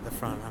shonky at the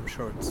front. I'm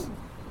sure it's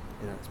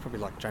probably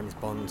like James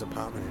Bond's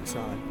apartment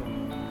inside.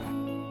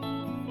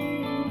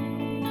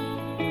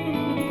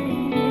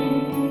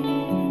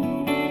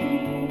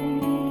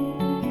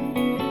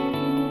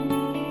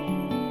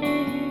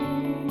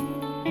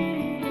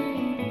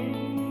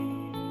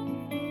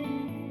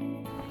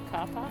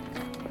 Car park.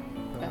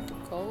 Back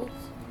of Coles.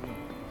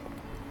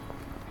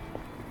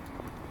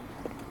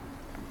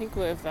 think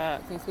we've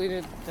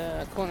concluded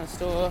the corner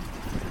store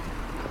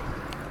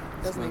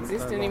doesn't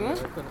exist anymore.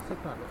 So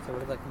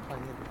what are they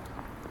complaining about?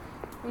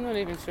 I'm not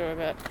even sure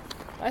about.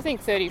 I think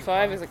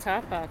 35 is a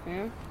car park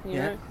now. You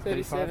know,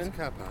 37.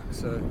 car park.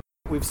 So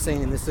we've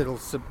seen in this little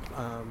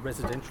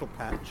residential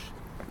patch,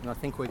 and I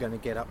think we're going to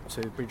get up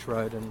to Bridge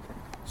Road and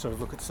sort of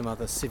look at some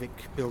other civic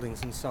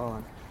buildings and so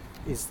on.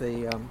 Is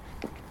the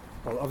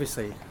well,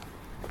 obviously,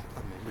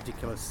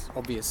 ridiculous,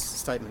 obvious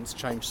statements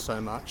changed so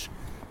much.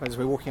 As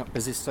we're walking up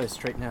Basisto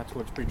Street now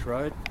towards Bridge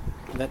Road,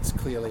 that's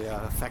clearly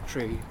a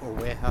factory or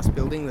warehouse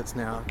building that's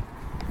now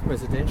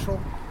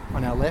residential.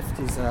 On our left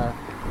is a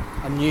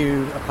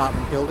new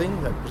apartment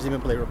building that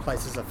presumably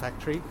replaces a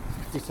factory.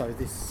 So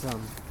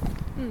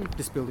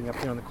this building up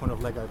here on the corner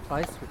of Lego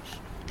Place,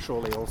 which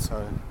surely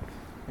also,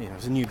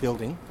 is a new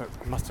building, but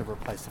must have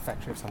replaced a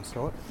factory of some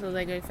sort. The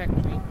Lego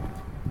factory.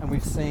 And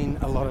we've seen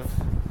a lot of,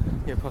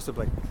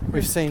 possibly.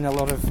 We've seen a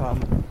lot of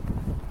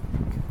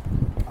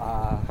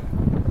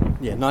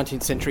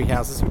 19th century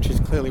houses, which is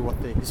clearly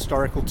what the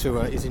historical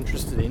tour is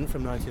interested in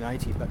from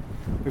 1980. But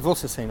we've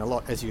also seen a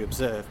lot, as you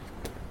observe,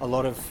 a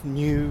lot of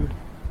new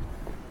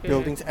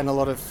buildings and a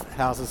lot of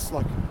houses.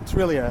 Like, it's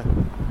really a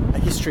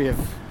history of,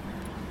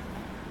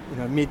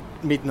 mid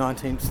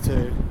 19th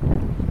to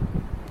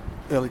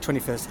early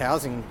 21st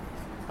housing.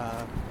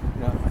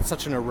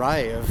 Such an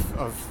array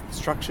of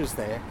structures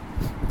there,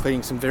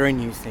 including some very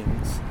new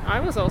things. I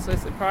was also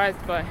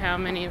surprised by how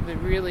many of the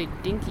really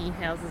dinky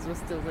houses were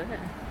still there.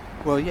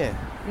 Well, yeah.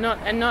 Not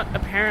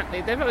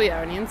apparently, they probably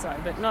are on the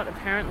inside, but not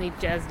apparently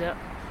jazzed up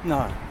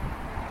No.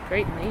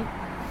 greatly.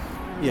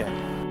 Yeah.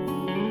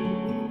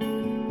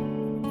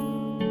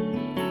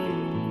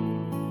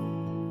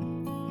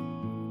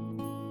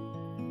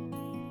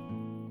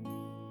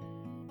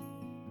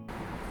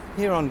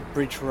 Here on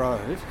Bridge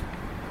Road,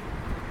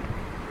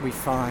 we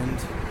find,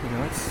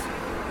 it's,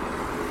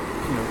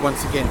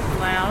 once again,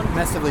 Loud.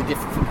 massively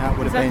different from how it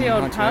would Is have that been the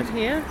in old pub 1980.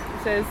 here?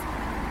 It says,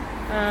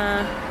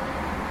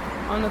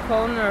 on the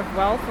corner of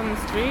Wealth on the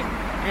street,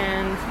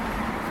 and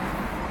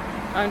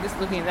I'm just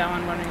looking at that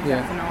one, wondering if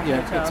that's an old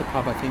hotel. It's a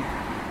pub, I think.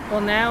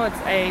 Well, now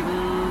it's a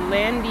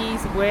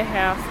Landy's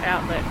warehouse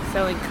outlet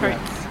selling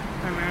coats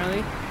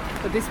primarily,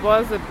 but this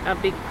was a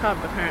big pub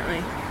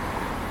apparently.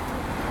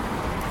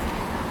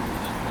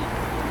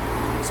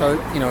 So,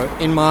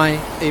 in my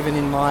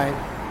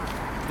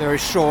very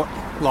short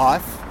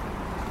life,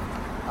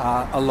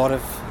 a lot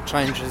of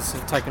changes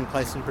have taken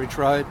place in Bridge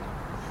Road,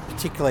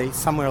 particularly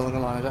somewhere along the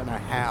line, I don't know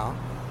how.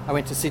 I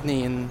went to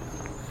Sydney in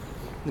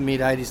the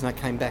mid-80s and I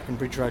came back and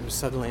Bridge Road was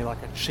suddenly like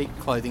a cheap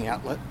clothing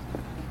outlet.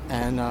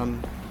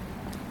 And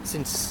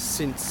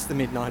since the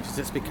mid-90s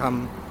it's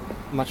become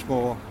much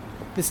more...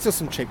 There's still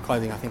some cheap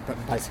clothing, I think, but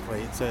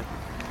basically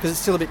because it's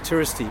still a bit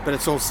touristy, but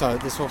there's also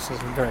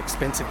some very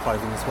expensive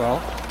clothing as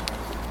well.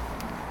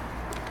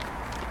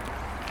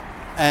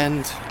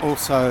 And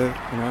also,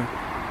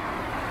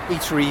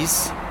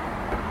 eateries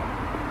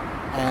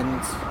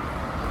and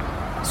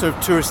sort of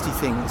touristy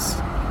things.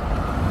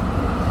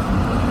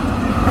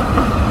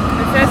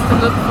 It says to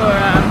look for,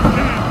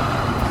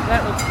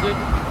 that looks good,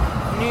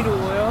 Noodle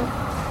World.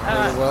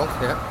 World,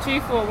 yeah.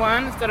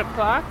 241, it's got a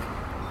plaque.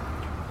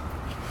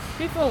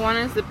 241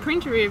 is the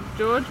printery of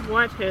George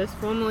Whitehurst,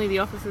 formerly the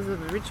offices of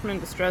the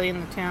Richmond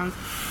Australian, the town's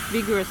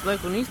vigorous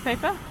local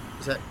newspaper.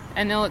 Is that...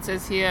 And now it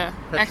says here,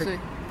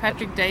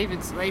 Patrick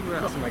David's labourer.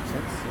 Doesn't make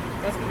sense.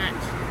 Doesn't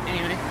match.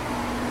 Anyway.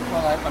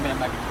 Well, it may be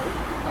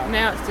true.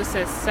 Now it just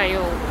says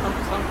sale,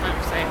 some kind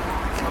of sale.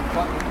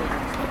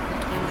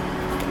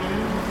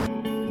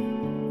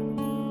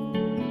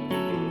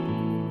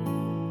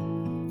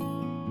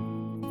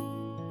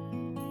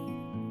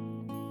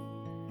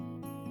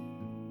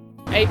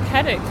 A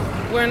paddock.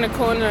 We're in the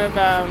corner of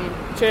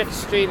Church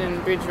Street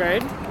and Bridge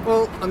Road.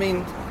 Well,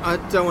 I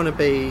don't want to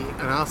be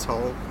an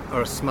asshole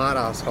or a smart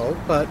asshole,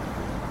 but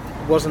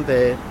wasn't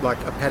there like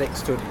a paddock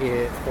stood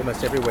here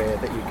almost everywhere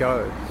that you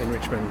go in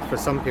Richmond for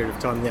some period of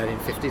time in the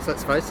 1850s,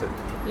 let's face it.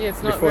 Yeah,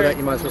 it's not Before very that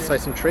you might as well say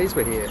some trees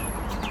were here.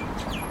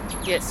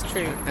 Yes,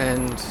 true.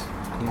 And,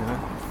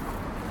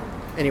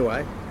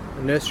 anyway,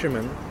 a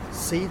nurseryman,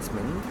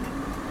 seedsman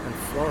and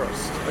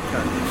florist. Okay.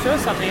 I'm sure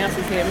something else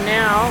is here.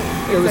 Now,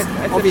 it's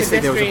obviously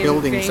there was a pedestrian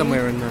building thing,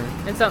 somewhere in the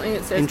and something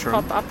that says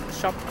interim. pop-up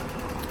shop.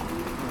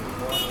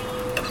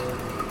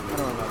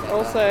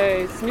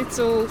 Also,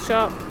 schnitzel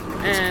shop.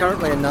 It's And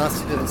currently a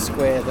nasty little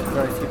square that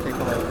very few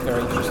people are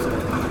very interested in.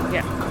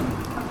 yeah.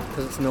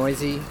 Because it's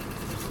noisy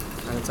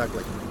and it's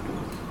ugly.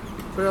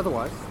 But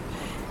otherwise,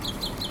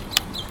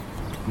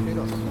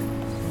 kudos.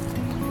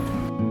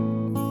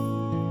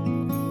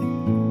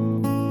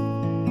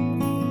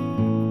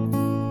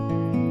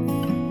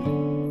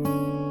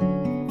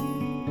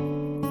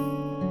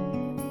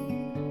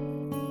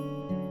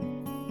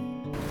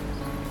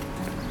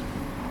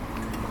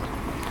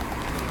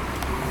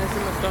 There's a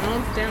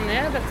McDonald's down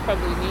there. That's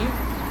probably new.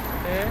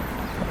 There.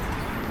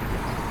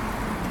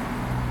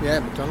 Yeah,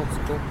 McDonald's is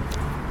cool.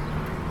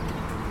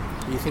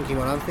 Are you thinking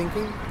what I'm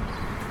thinking?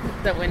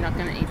 That we're not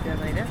going to eat there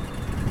later.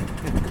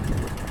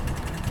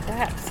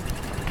 Perhaps.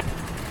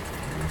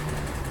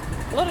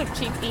 A lot of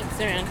cheap eats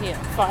around here.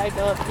 $5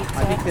 pizza.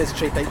 I think there's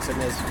cheap eats and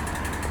there's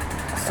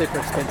super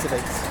expensive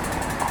eats.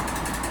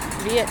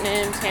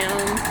 Vietnam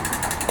town.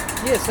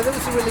 Yeah, so that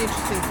was a really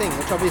interesting thing,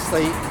 which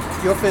obviously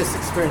your first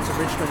experience of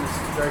Richmond is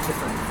very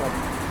different from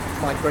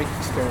my Greek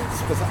experience,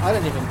 because I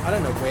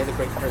don't know where the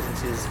Greek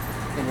presence is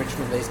in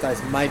Richmond these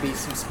days. Maybe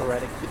some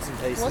sporadic bits and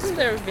pieces. Wasn't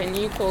there a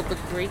venue called the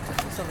Greek or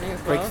something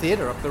as well? Greek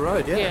Theatre up the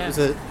road, yeah. Yeah.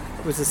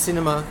 It was a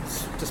cinema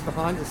just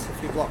behind us a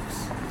few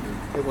blocks.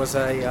 It was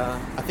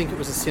I think it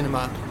was a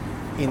cinema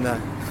in the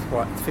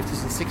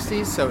 50s and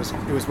 60s, so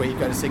it was where you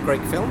go to see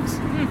Greek films,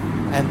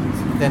 and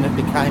then it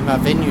became a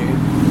venue.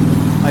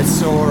 I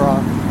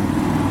saw.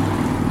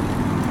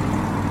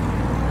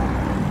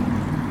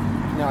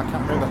 No, I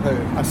can't remember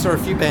who. I saw a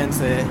few bands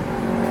there,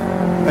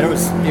 but it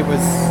was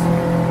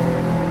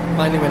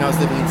mainly when I was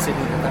living in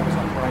Sydney that was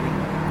operating.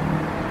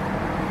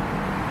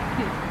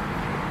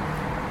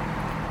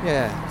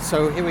 Yeah,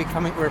 so here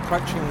we're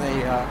approaching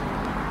the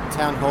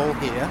town hall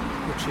here,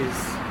 which is,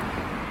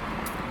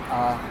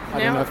 I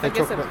don't know if they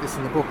talk about this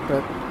in the book,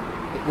 but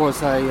it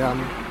was I'm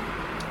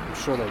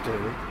sure they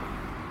do,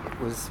 it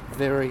was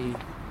very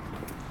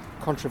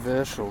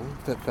controversial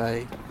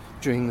that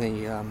during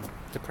the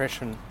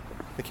Depression,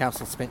 the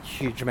council spent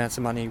huge amounts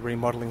of money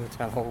remodelling the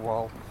town hall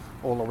while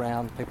all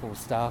around people were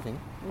starving.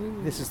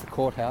 This is the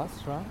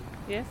courthouse, right?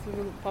 Yes, the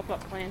little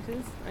pop-up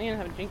planters. I'm going to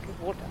have a drink of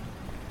water.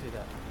 Do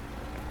that.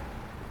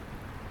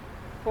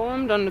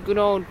 Formed on the good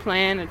old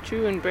plan, a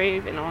true and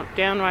brave and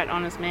downright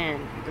honest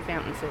man, the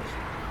fountain says.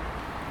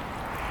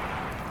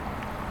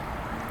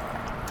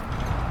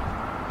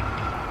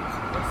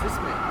 What's this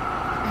mean?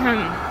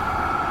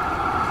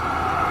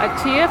 A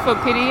tear for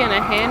pity and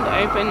a hand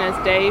open as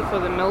day for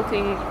the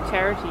melting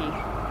charity.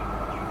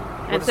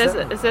 And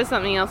it says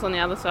something else on the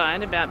other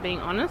side about being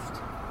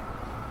honest.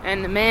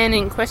 And the man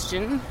in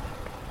question,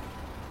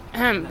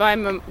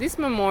 this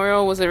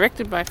memorial was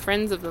erected by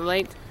friends of the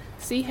late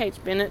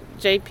C.H. Bennett,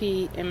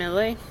 J.P.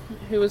 MLA,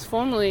 who was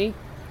formerly,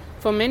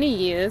 for many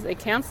years, a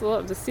councillor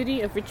of the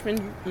City of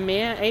Richmond,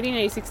 Mayor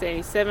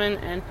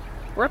 1886-87, and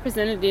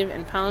representative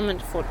in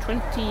Parliament for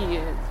 20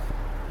 years.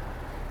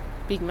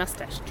 Big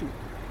moustache too.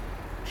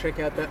 Check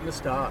out that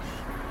moustache.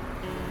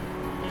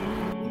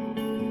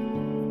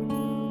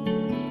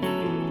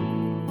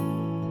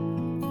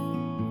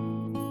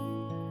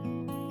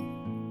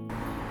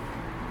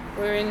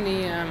 We're in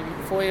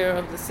the foyer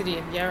of the city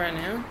of Yarra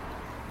now.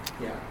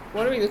 Yeah.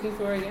 What are we looking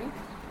for again?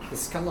 The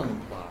Scullin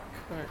plaque.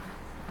 Right.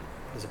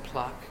 There's a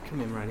plaque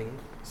commemorating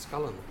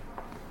Scullin.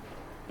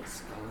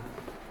 Scullin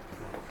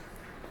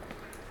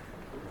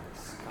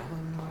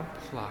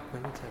plaque.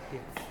 Let me take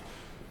it.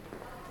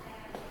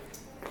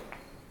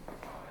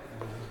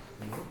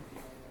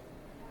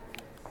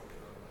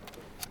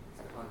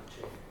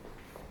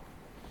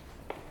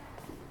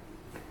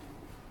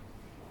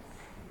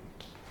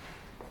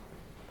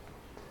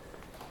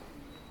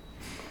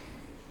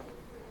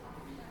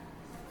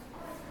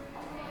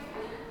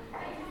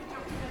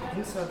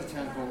 Inside the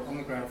town hall, on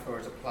the ground floor,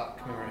 is a plaque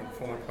commemorating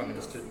former Prime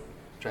Minister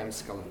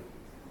James Scullin.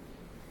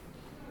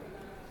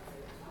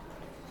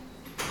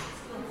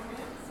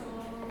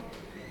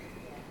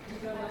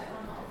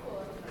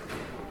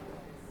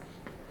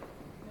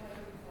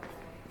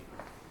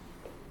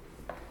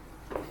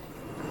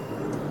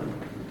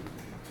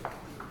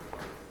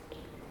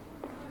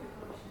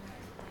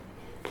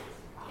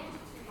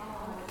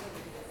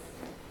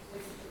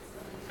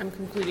 I'm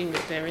concluding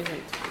that there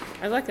isn't.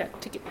 I like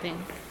that ticket thing.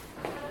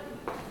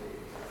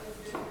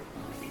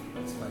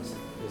 Let's face it,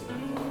 there's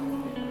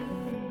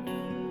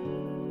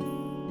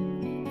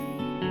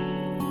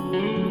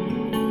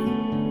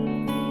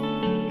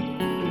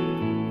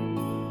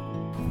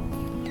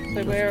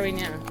So where are we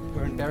now?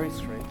 We're in Berry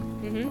Street,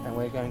 and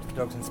we're going to the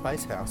Dogs in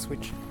Space House,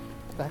 which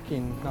back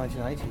in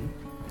 1980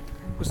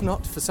 was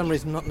not, for some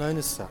reason, not known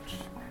as such.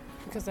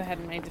 Because they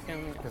hadn't made the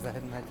film yet. Because they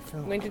hadn't made the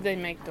film. When did they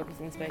make Dogs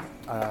in Space?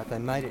 They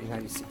made it in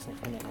 86 and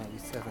it came out in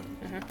 87.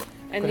 And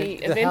But the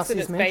the events house that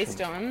is it's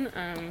based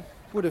on,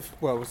 Would have,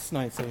 well, it was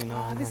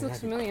 1979. this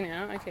looks 1980. familiar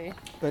now, okay.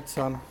 But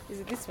Is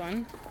it this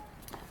one?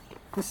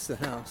 this is the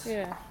house.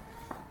 Yeah.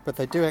 But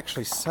they do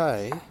actually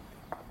say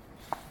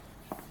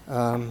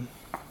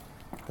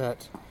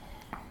that.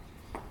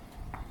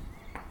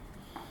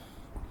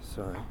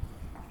 Sorry.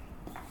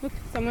 Look,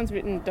 someone's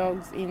written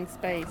Dogs in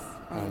Space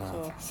on the Oh,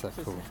 floor. so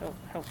Just cool.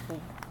 helpful.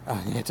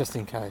 Yeah, just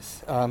in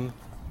case.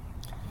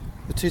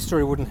 The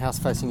two-storey wooden house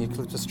facing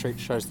Eucalyptus Street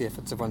shows the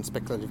efforts of one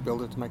speculative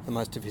builder to make the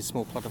most of his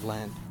small plot of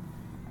land.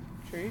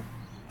 True.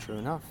 True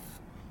enough.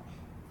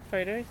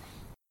 Photos.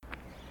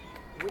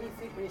 When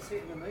you see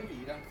it in the movie,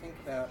 you don't think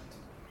about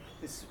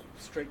this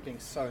street being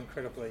so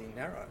incredibly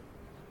narrow.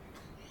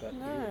 But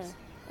No. it is.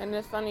 And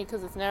it's funny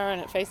because it's narrow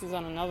and it faces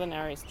on another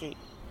narrow street.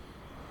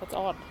 That's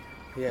odd.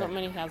 Yeah. Not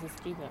many houses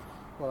do that.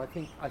 Well, I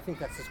think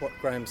that's just what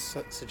Graham's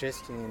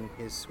suggesting in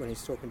his when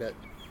he's talking about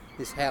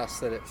this house,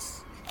 that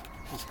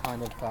he's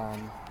kind of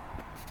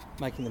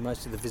making the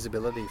most of the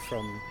visibility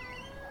from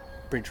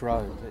Bridge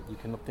Road, that you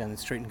can look down the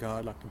street and go,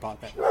 I'd like to buy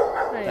that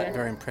Oh, yeah.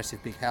 very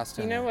impressive big house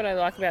down You know there. what I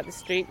like about the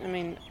street? I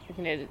mean, you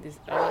can edit this.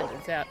 I'll edit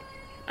this out.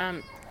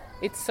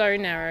 it's so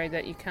narrow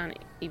that you can't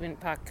even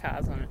park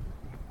cars on it.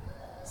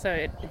 So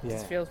it just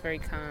Yeah. feels very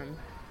calm.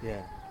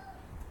 Yeah.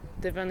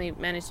 They've only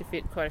managed to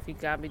fit quite a few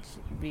garbage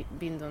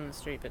bins on the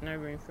street, but no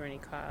room for any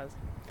cars.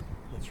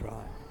 That's right.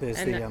 There's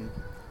And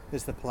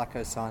there's the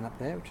Palaco sign up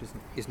there, which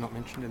is not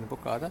mentioned in the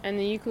book either. And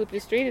the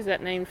Eucalyptus Street, is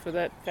that named for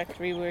that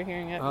factory we were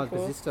hearing about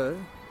before?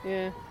 Basisto.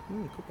 Yeah,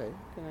 Could be.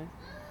 don't know.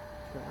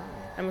 Oh.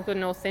 And we've got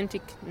an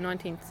authentic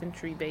 19th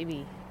century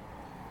baby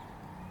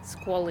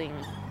squalling,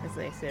 as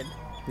they said.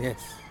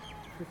 Yes.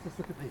 Just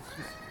look at this.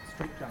 Just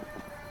street jump.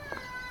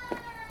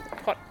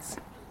 Pots.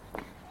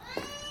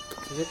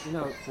 So you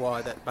know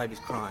why that baby's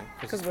crying?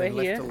 'Cause it's we're been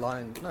left here.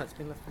 alone. No, it's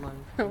been left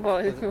alone.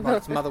 Well, While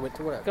its mother went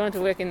to work. Going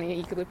to work in the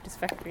eucalyptus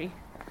factory.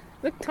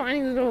 Look,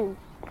 tiny little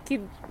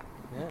kid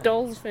Yeah.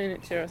 dolls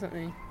furniture or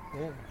something.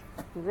 Yeah.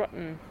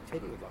 Rotten.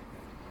 Teddy would like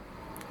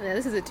that. Now,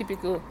 this is a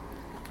typical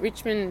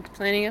Richmond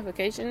planning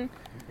application.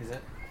 Is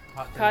it?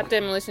 Part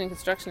demolition and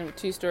construction of a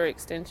 2-story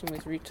extension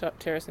with rooftop,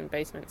 terrace and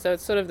basement. So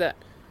it's sort of that,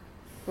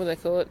 what do they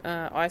call it,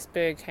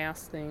 iceberg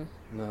house thing.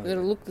 No.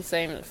 It'll look the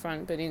same at the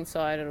front, but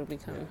inside it'll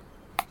become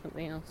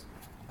something else.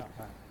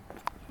 Okay.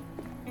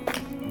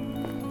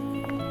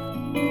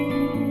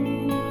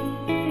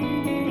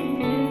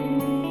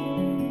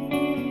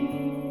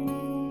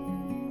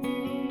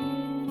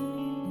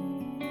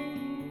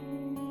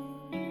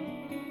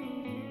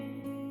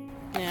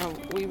 Now,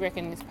 we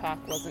reckon this park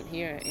wasn't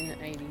here in the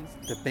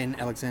 80s. The Ben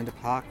Alexander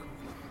Park,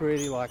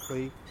 pretty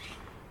likely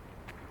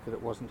that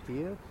it wasn't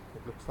here.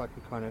 It looks like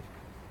a kind of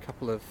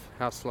couple of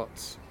house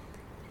lots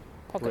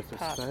Pocket worth of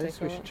park, they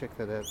space. We call should it. check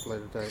that out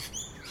later day.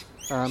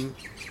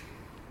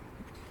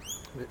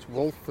 It's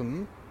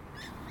Waltham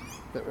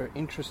that we're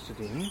interested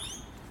in.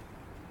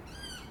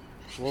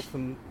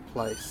 Waltham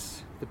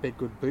Place, the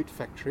Bedgood Boot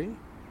Factory.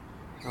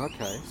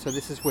 Okay, so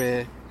this is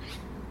where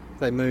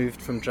they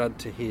moved from Judd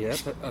to here,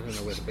 but I don't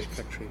know where the boot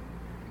factory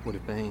would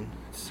have been.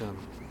 It's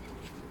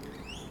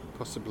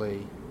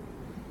possibly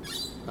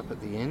up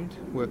at the end.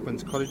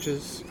 Workmen's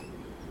Cottages,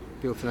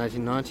 built in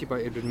 1890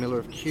 by Edward Miller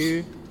of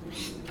Kew.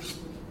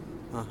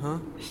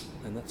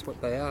 And that's what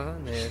they are.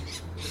 And they're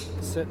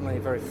certainly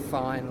very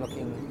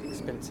fine-looking,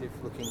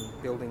 expensive-looking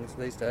buildings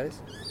these days.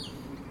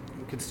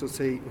 You can still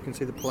see, you can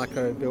see the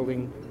Palaco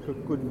building.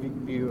 Good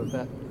view of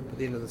that at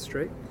the end of the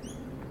street.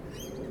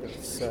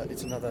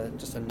 It's another,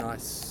 just a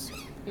nice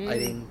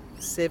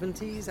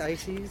 1870s,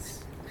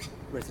 80s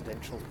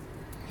residential.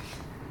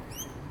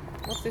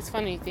 What's this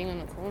funny thing on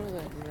the corner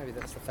there? Maybe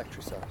that's the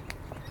factory side.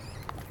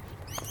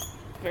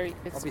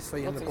 It's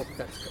Obviously, in the lots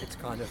book, it's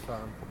kind of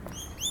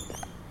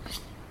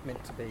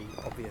meant to be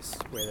obvious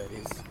where that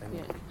is, and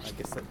Yeah. I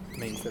guess that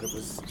means that it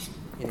was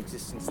in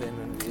existence then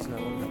and it is no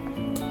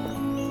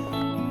longer.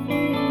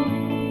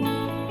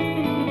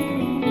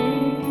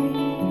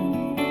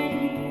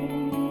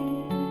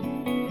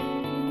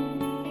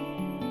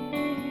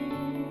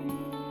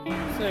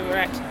 So we're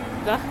at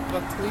the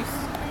Vaucluse.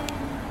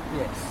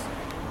 Yes.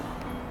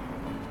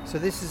 So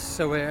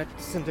we're at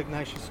St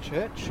Ignatius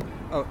Church.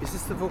 Oh, is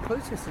this the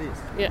Vaucluse? Yes, it is.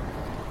 Yeah.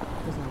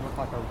 It doesn't look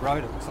like a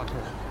road, it looks like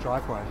a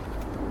driveway.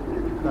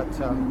 But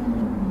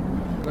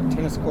we've got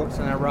tennis courts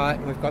on our right,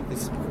 and we've got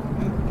this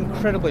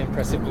incredibly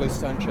impressive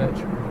bluestone church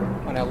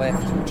on our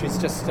left, which is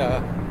just,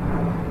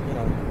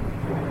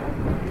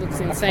 Looks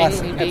a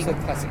insanely big.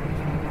 absolute classic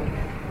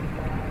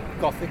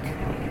Gothic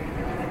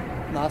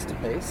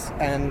masterpiece.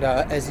 And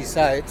as you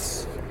say,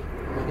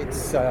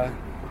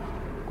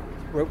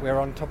 we're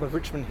on top of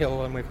Richmond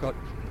Hill, and we've got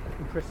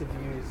impressive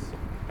views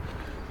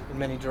in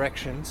many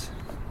directions.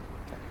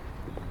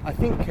 I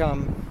think,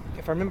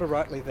 if I remember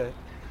rightly, there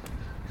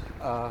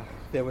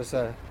was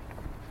a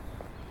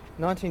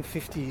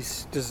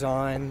 1950s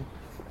design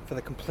for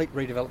the complete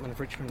redevelopment of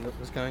Richmond that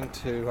was going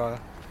to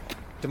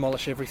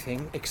demolish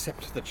everything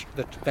except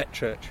that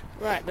church.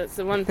 Right, that's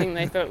the one thing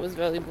they thought was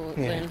valuable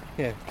then.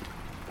 Yeah.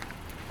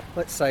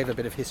 Let's save a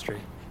bit of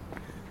history.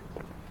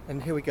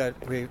 And here we go.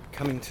 We're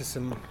coming to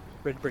some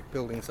red brick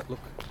buildings that look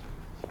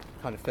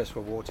kind of First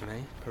World War to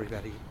me,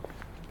 probably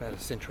about a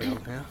century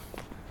old now.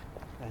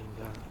 And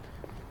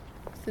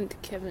St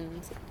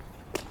Kevin's.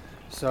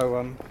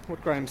 so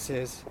what Graham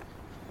says,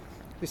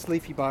 this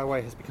leafy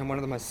byway has become one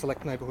of the most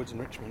select neighbourhoods in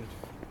Richmond.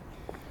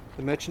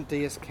 The merchant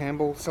D.S.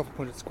 Campbell,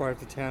 self-appointed squire of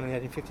the town in the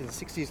 1850s and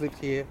 60s, lived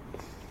here.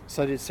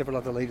 So did several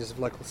other leaders of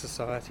local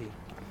society.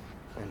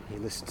 And he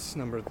lists a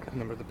number of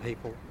the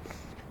people.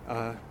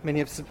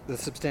 Many of the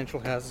substantial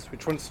houses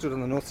which once stood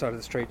on the north side of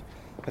the street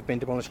have been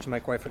demolished to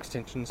make way for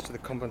extensions to the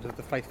convent of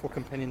the Faithful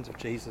Companions of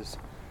Jesus,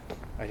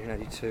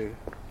 1882,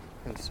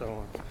 and so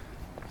on.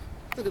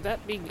 Look at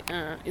that big,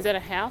 is that a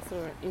house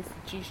or an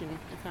institution?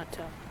 I can't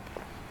tell.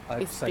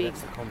 I'd It's say big.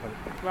 that's the convent,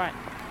 Right.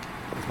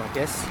 is my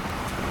guess.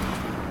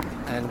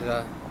 And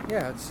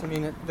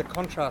the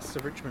contrasts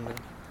of Richmond are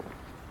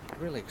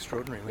really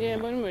extraordinary. Yeah,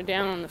 when we're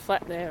down on the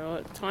flat there,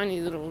 or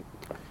tiny little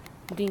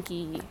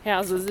dinky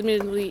houses,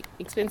 admittedly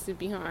expensive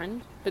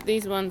behind, but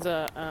these ones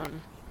are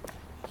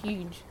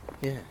huge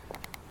Yeah.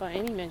 by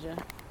any measure.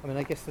 I mean,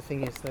 I guess the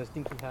thing is those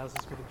dinky houses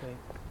would have been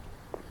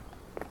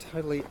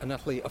totally and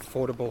utterly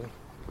affordable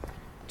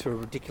to a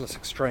ridiculous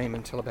extreme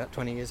until about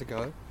 20 years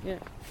ago. Yeah.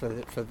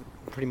 For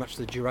pretty much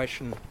the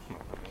duration. Well,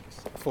 I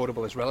guess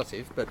affordable is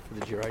relative, but for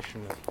the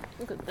duration of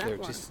Look at their that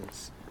one.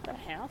 existence. That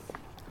house.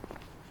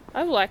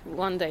 I would like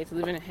one day to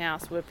live in a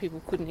house where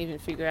people couldn't even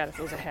figure out if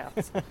it was a house.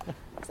 Is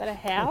that a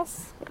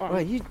house? Or,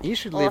 Well, you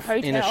should or a live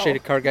in a hotel? sheet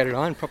of corrugated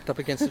iron propped up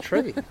against a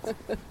tree.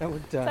 That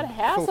would. Is that a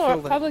house or a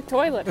fulfill that. public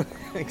toilet?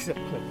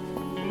 Exactly.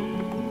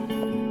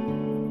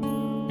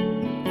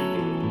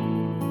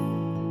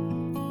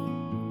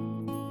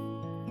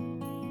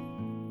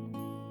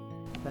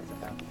 That's a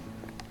house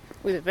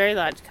With a very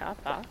large car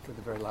park. with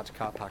a very large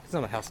car park. It's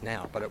not a house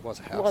now, but it was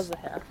a house. It was a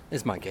house.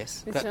 Is my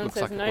guess. This That one looks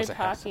says like it no was a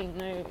house. parking,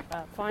 no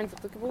fines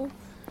applicable.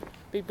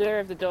 Beware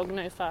of the dog,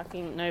 no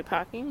parking, no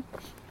parking.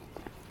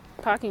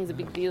 Parking is a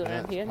big deal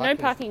around here. No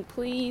parking's- parking,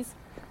 please.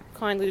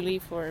 Kindly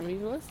leave for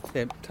removalists.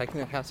 They're taking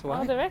that house away.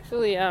 Oh, they're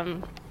actually,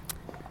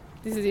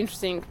 this is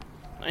interesting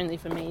only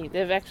for me.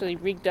 They've actually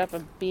rigged up a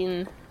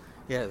bin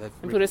Yeah, they've.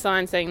 and put a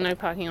sign saying no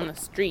parking on the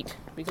street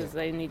because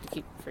they need to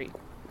keep it free.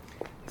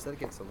 Is that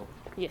against the law?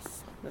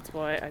 Yes, that's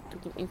why I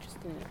took an interest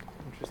in it.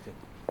 Interesting.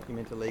 You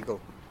meant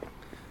illegal.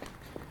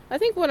 I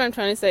think what I'm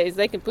trying to say is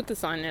they can put the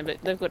sign there,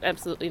 but they've got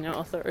absolutely no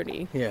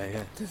authority Yeah,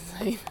 yeah. to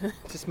say that.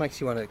 It just makes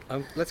you want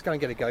to. Let's go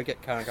and get a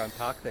go-get car and go and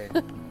park there.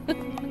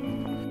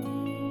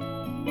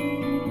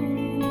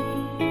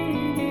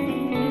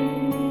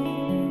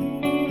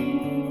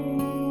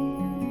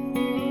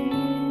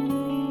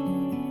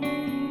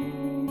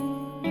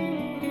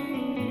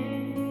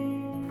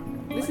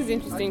 This is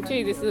interesting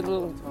too. This is a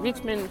little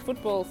Richmond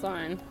football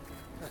sign.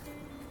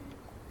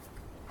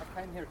 I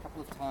came here a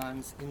couple of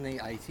times in the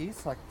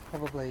 80s, like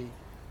probably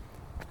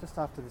just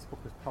after this book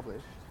was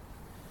published.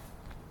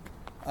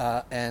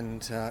 And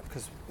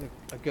because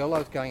a girl I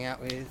was going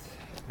out with,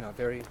 we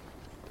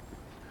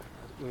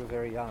were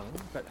very young,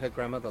 but her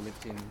grandmother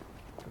lived in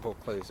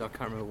Vaucluse. I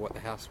can't remember what the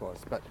house was,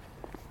 but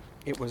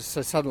it was,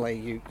 so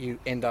suddenly you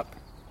end up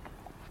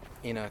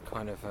in a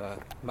kind of a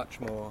much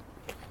more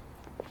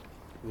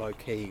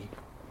low-key,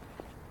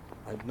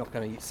 I'm not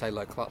going to say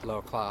lower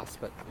class,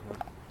 but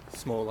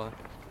smaller.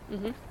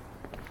 Mm-hmm.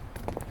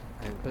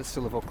 But it's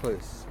still a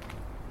Vaucluse.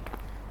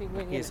 I think we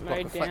can Here's get a block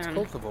it of mowed flats down.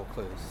 called the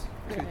Vaucluse.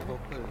 To Yeah. the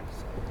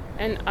Vaucluse.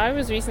 And I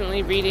was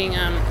recently reading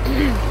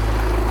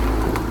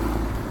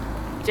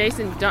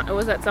Jason. It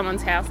was at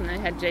someone's house, and they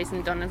had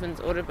Jason Donovan's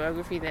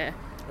autobiography there.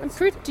 I'm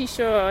pretty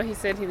sure he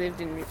said he lived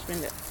in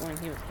Richmond when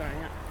he was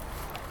growing up.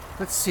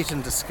 Let's sit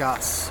and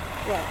discuss.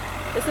 Well,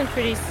 there's some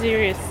pretty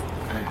serious.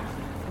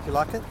 Do you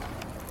like it?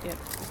 Yeah,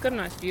 it's got a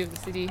nice view of the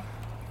city.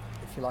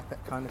 If you like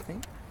that kind of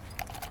thing.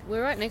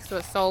 We're right next to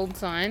a sold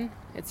sign.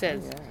 It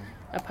says,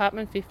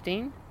 apartment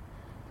 15,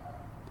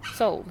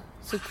 sold.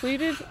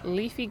 Secluded,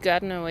 leafy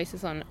garden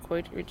oasis on,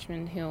 quote,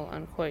 Richmond Hill,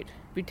 unquote.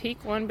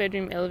 Boutique,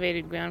 one-bedroom,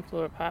 elevated ground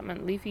floor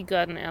apartment, leafy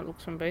garden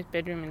outlooks from both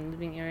bedroom and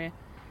living area.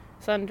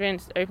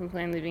 Sun-drenched,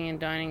 open-plan living and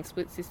dining,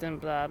 split system,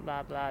 blah,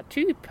 blah, blah.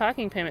 2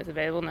 parking permits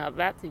available. Now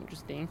that's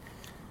interesting.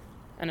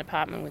 An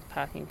apartment with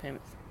parking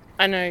permits.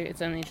 I know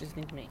it's only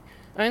interesting to me.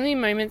 Only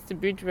moments to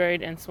Bridge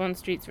Road and Swan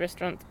Street's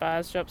restaurants,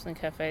 bars, shops and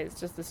cafes.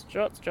 Just a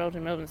short stroll to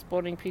Melbourne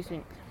Sporting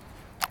Precinct.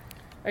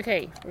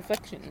 Okay,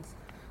 reflections.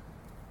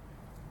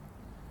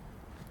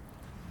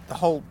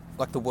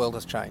 The world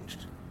has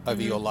changed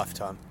over your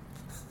lifetime.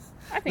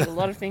 I think a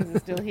lot of things are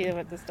still here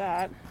at the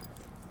start.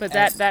 But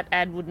that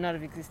ad would not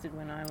have existed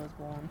when I was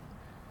born.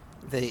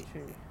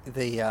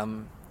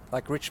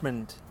 Like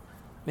Richmond,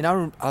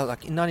 I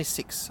like in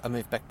 '96 I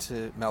moved back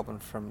to Melbourne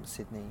from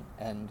Sydney,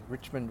 and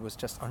Richmond was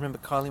just. I remember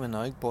Kylie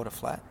Minogue bought a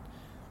flat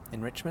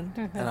in Richmond,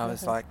 and I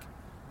was like,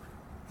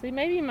 See,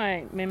 maybe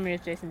my memory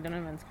of Jason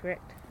Donovan's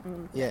correct.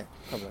 yeah,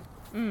 probably.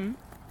 Mm.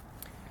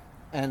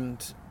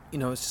 And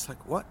it's just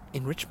like, what,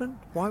 in Richmond?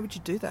 Why would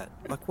you do that?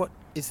 Like, what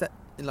is that?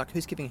 Like,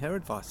 who's giving her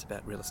advice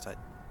about real estate?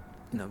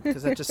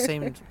 Because that just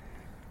seemed,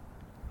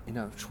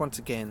 once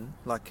again,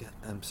 like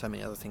so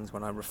many other things,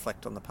 when I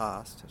reflect on the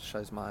past, it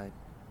shows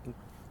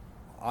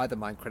either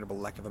my incredible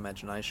lack of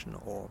imagination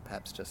or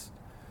perhaps just,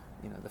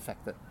 the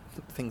fact that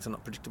things are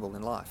not predictable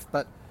in life.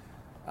 But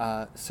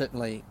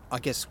certainly, I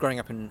guess growing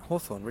up in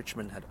Hawthorn,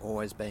 Richmond had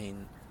always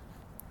been,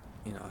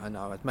 I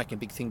know I was making a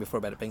big thing before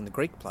about it being the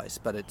Greek place,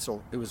 but it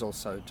was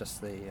also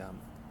just the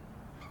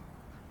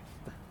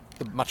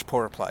much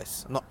poorer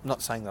place.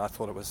 Not saying that I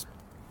thought it was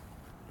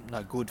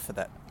no good for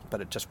that,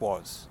 but it just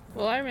was.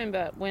 Well, I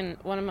remember when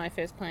one of my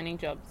first planning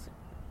jobs,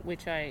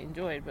 which I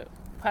enjoyed, but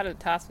part of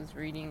the task was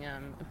reading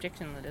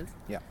objection letters.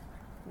 Yeah.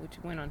 Which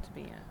went on to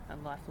be a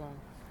lifelong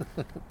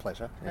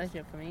pleasure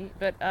for me.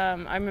 But I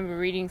remember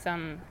reading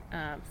some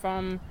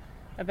from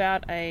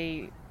about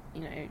a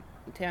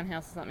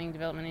townhouse or something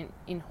development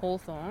in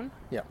Hawthorn.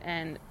 Yeah.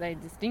 And they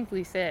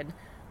distinctly said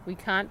we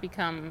can't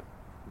become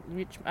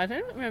rich. I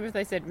don't remember if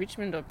they said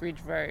Richmond or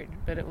Bridge Road,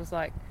 but it was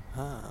like.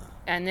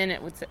 And then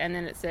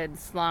it said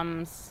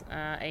slums,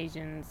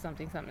 Asian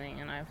something,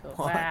 and I thought,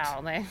 what?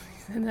 wow, they actually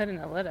said that in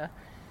a letter.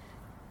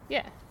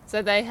 Yeah.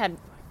 So they had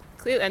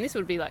clearly, and this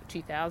would be like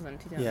 2000,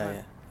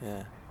 2001.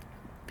 Yeah.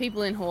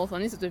 People in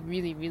Hawthorn. This was a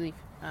really, really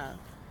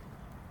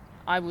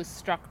I was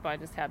struck by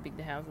just how big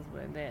the houses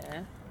were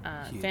there.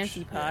 Huge,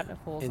 Fancy part of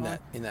Hawthorne.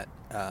 in that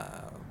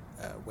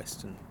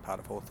western part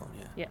of Hawthorne,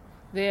 yeah. Yeah.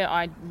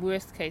 Their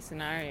worst case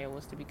scenario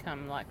was to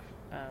become like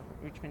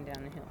Richmond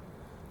down the hill.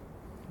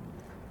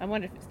 I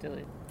wonder if it still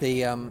is.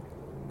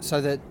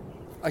 So that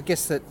I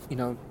guess that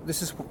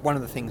this is one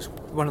of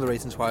the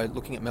reasons why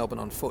looking at Melbourne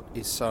on foot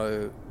is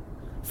so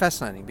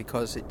fascinating,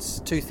 because it's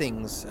two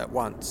things at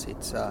once.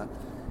 It's a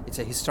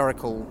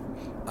historical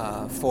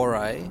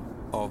foray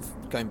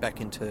of going back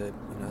into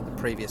the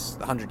previous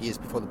 100 years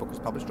before the book was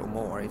published, or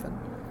more even.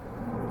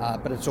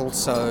 But it's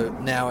also,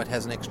 now it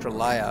has an extra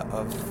layer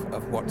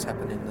of what's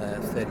happened in the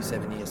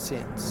 37 years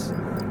since,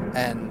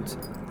 and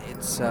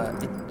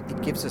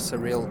it gives us a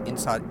real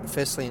insight,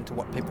 firstly, into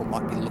what people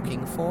might be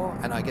looking for,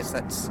 and I guess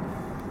that's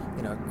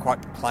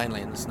quite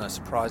plainly, and there's no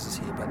surprises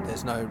here, but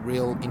there's no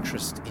real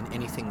interest in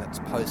anything that's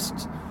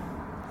post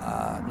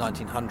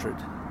 1900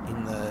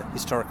 in the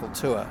historical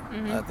tour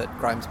that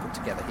Graham's put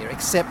together here,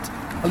 except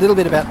a little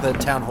bit about the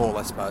town hall,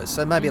 I suppose.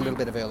 So maybe a little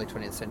bit of early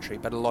 20th century,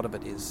 but a lot of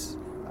it is.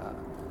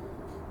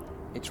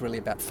 It's really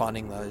about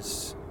finding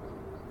those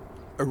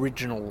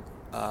original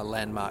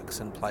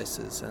landmarks and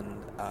places,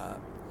 and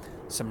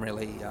some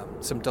really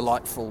some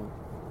delightful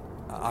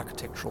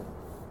architectural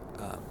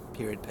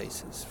period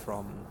pieces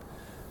from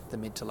the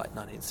mid to late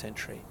 19th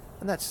century,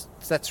 and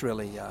that's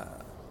really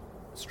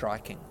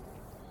striking.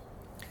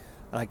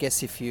 And I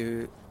guess if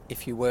you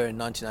were in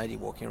 1980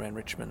 walking around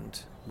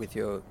Richmond with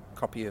your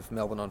copy of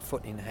Melbourne on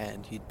Foot in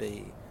hand, you'd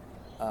be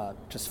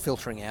just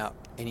filtering out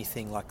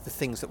anything like the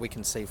things that we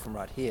can see from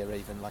right here,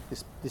 even like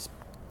this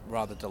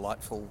rather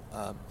delightful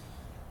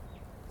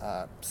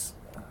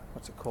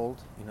what's it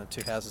called?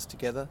 Two houses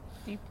together.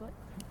 Duplex.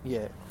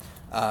 Yeah,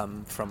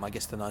 from I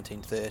guess the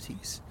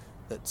 1930s.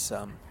 That's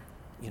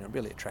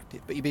really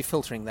attractive. But you'd be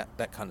filtering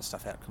that kind of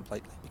stuff out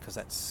completely, because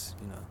that's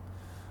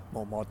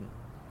more modern.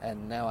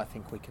 And now I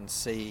think we can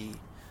see.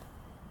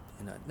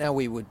 Now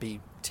we would be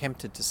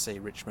tempted to see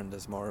Richmond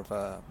as more of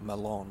a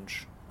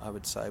melange, I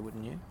would say,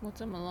 wouldn't you?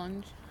 What's a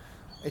melange?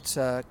 It's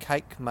a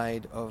cake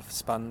made of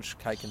sponge,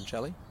 cake and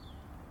jelly.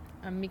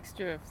 A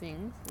mixture of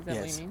things. Is that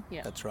what you mean?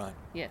 Yeah. That's right.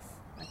 Yes,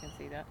 I can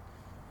see that.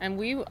 And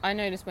I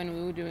noticed when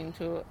we were doing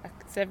tour, at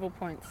several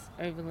points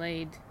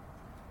overlaid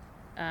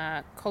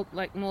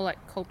more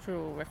like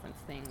cultural reference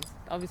things.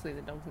 Obviously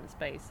the dogs in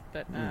space,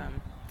 but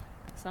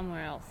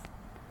somewhere else.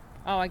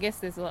 Oh, I guess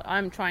there's a lot.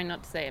 I'm trying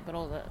not to say it, but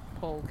all the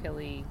Paul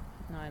Kelly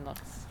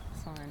Nilox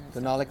sign. The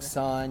Nilox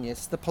sign,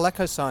 yes. The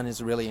Polaco sign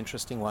is a really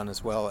interesting one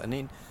as well.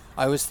 And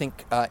I always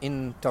think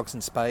in Dogs in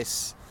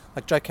Space,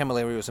 like Joe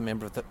Camilleri was a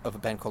member of a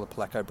band called the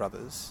Polaco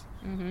Brothers,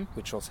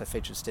 which also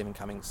featured Stephen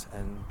Cummings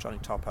and Johnny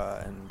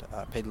Topper and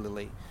Peter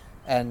Lilly.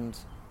 And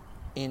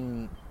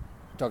in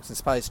Dogs in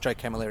Space, Joe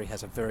Camilleri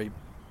has a very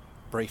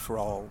brief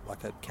role,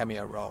 like a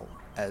cameo role,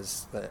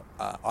 as the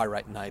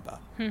irate neighbour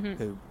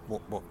who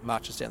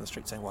marches down the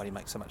street saying, "Why do you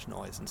make so much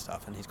noise?" and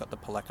stuff. And he's got the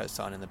Polaco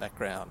sign in the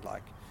background,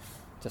 like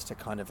just a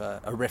kind of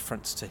a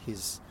reference to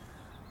his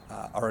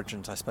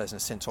origins, I suppose, in a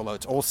sense. Although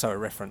it's also a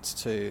reference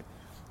to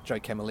Joe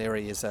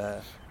Camilleri as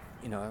a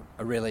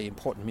really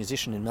important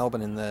musician in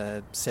Melbourne in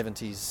the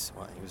 70s.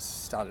 Well, he was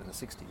started in the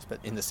 60s, but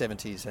in the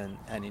 70s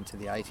and into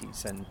the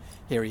 80s. And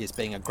here he is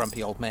being a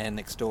grumpy old man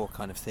next door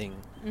kind of thing.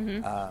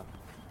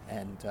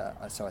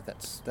 So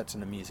that's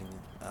an amusing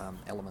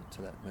element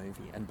to that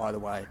movie. And by the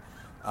way,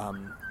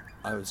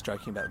 I was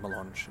joking about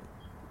melange.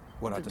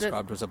 What I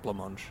described was a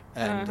blancmange,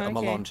 and a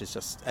melange is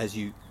just, as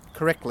you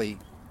correctly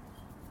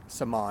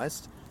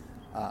surmised,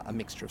 a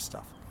mixture of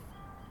stuff.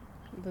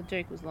 The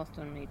joke was lost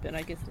on me, but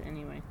I guess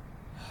anyway.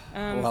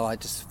 Well, I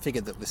just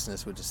figured that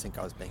listeners would just think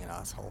I was being an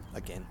asshole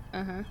again.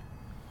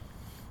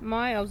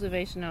 My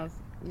observation of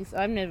this,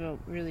 I've never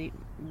really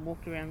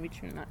walked around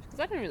Richmond much, because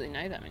I don't really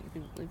know that many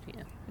people who live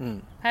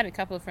here. I had a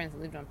couple of friends that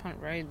lived on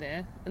Punt Road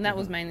there, and that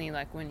was mainly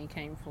like when you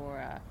came for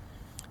a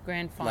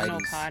grand final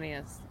party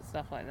or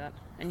stuff like that.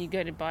 And you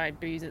go to buy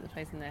booze at the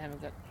place and they haven't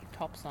got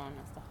tops on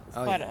and stuff. It's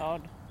quite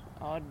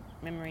odd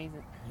memories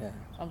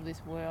of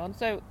this world.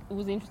 So it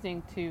was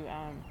interesting to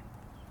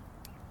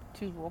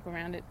walk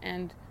around it,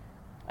 and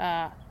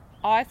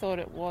I thought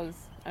it was,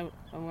 I'm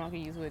not going to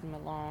use the word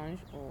melange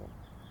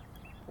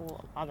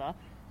or other,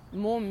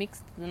 more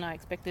mixed than I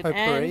expected.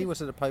 Potpourri?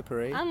 Was it a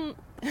potpourri?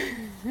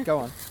 Go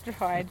on.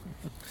 Tried.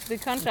 The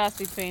contrast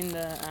between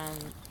the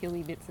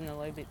hilly bits and the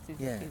low bits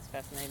is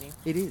fascinating.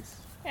 It is.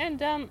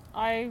 And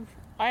I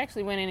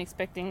actually went in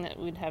expecting that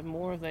we'd have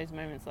more of those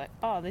moments, like,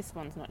 oh, this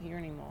one's not here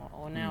anymore,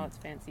 or now it's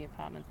fancy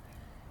apartments.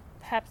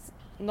 Perhaps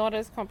not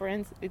as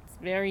comprehensive. It's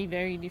very,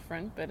 very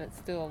different, but it's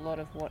still a lot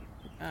of what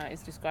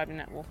is described in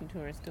that walking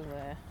tour is still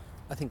there.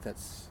 I think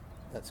that's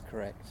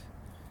correct.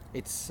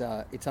 It's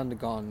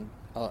undergone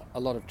a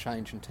lot of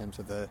change in terms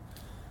of the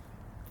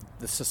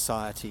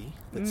society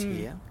that's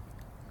here.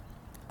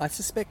 I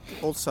suspect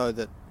also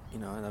that, I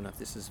don't know if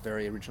this is a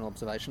very original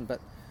observation,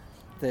 but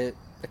the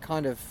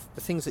kind of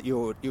the things that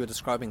you were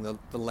describing,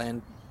 the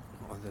land,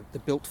 or the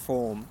built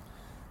form,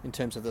 in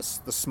terms of the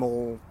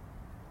small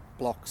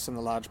blocks and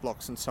the large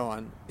blocks and so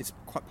on, is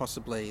quite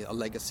possibly a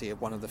legacy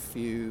of one of the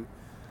few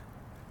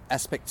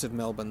aspects of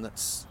Melbourne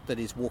that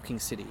is walking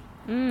city.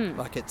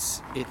 Like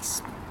it's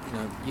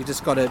you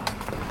just got to,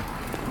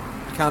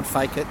 you can't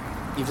fake it.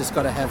 You've just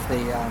got to have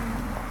the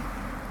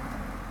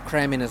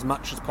cram in as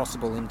much as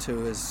possible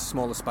into as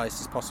small a space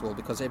as possible,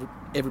 because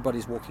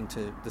everybody's walking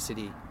to the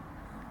city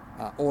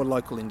or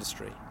local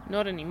industry.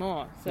 Not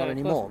anymore. So Not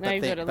anymore. Now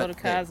you've got a lot of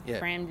cars yeah.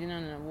 crammed in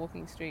on a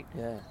walking street.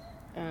 Yeah. Is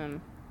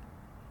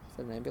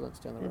that an ambulance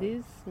down the road? It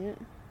is, yeah.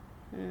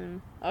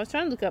 I was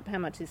trying to look up how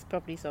much this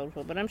property sold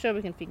for, but I'm sure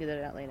we can figure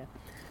that out later.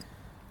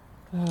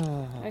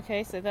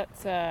 Okay, so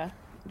that's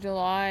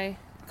July,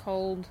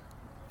 cold,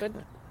 but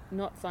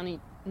not sunny,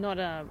 not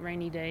a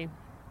rainy day.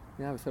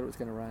 Yeah, we thought it was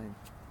going to rain.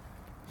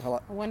 I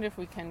wonder if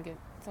we can get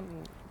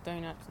something,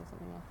 donuts or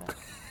something like that.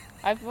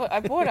 I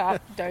bought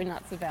up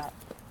donuts about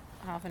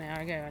half an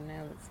hour ago, and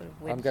now it's sort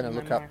of wedged I'm going to in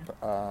look my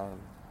up mind.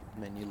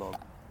 menu log.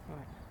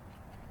 Right.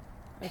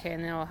 Okay,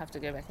 and now I'll have to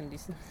go back and do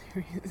some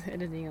serious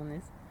editing on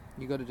this.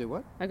 You got to do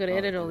what? I've got to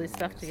edit all this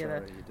stuff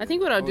together. Sorry, you I do.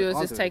 think what I'll do is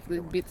I'll just do it take if the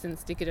you want. bits and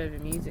stick it over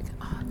music.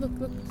 Oh, look,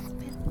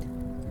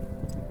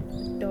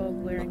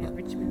 dog wearing a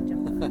Richmond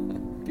jumper.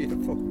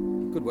 Beautiful.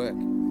 Good work.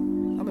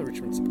 I'm a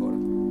Richmond supporter.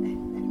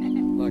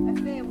 A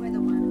fair weather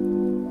one.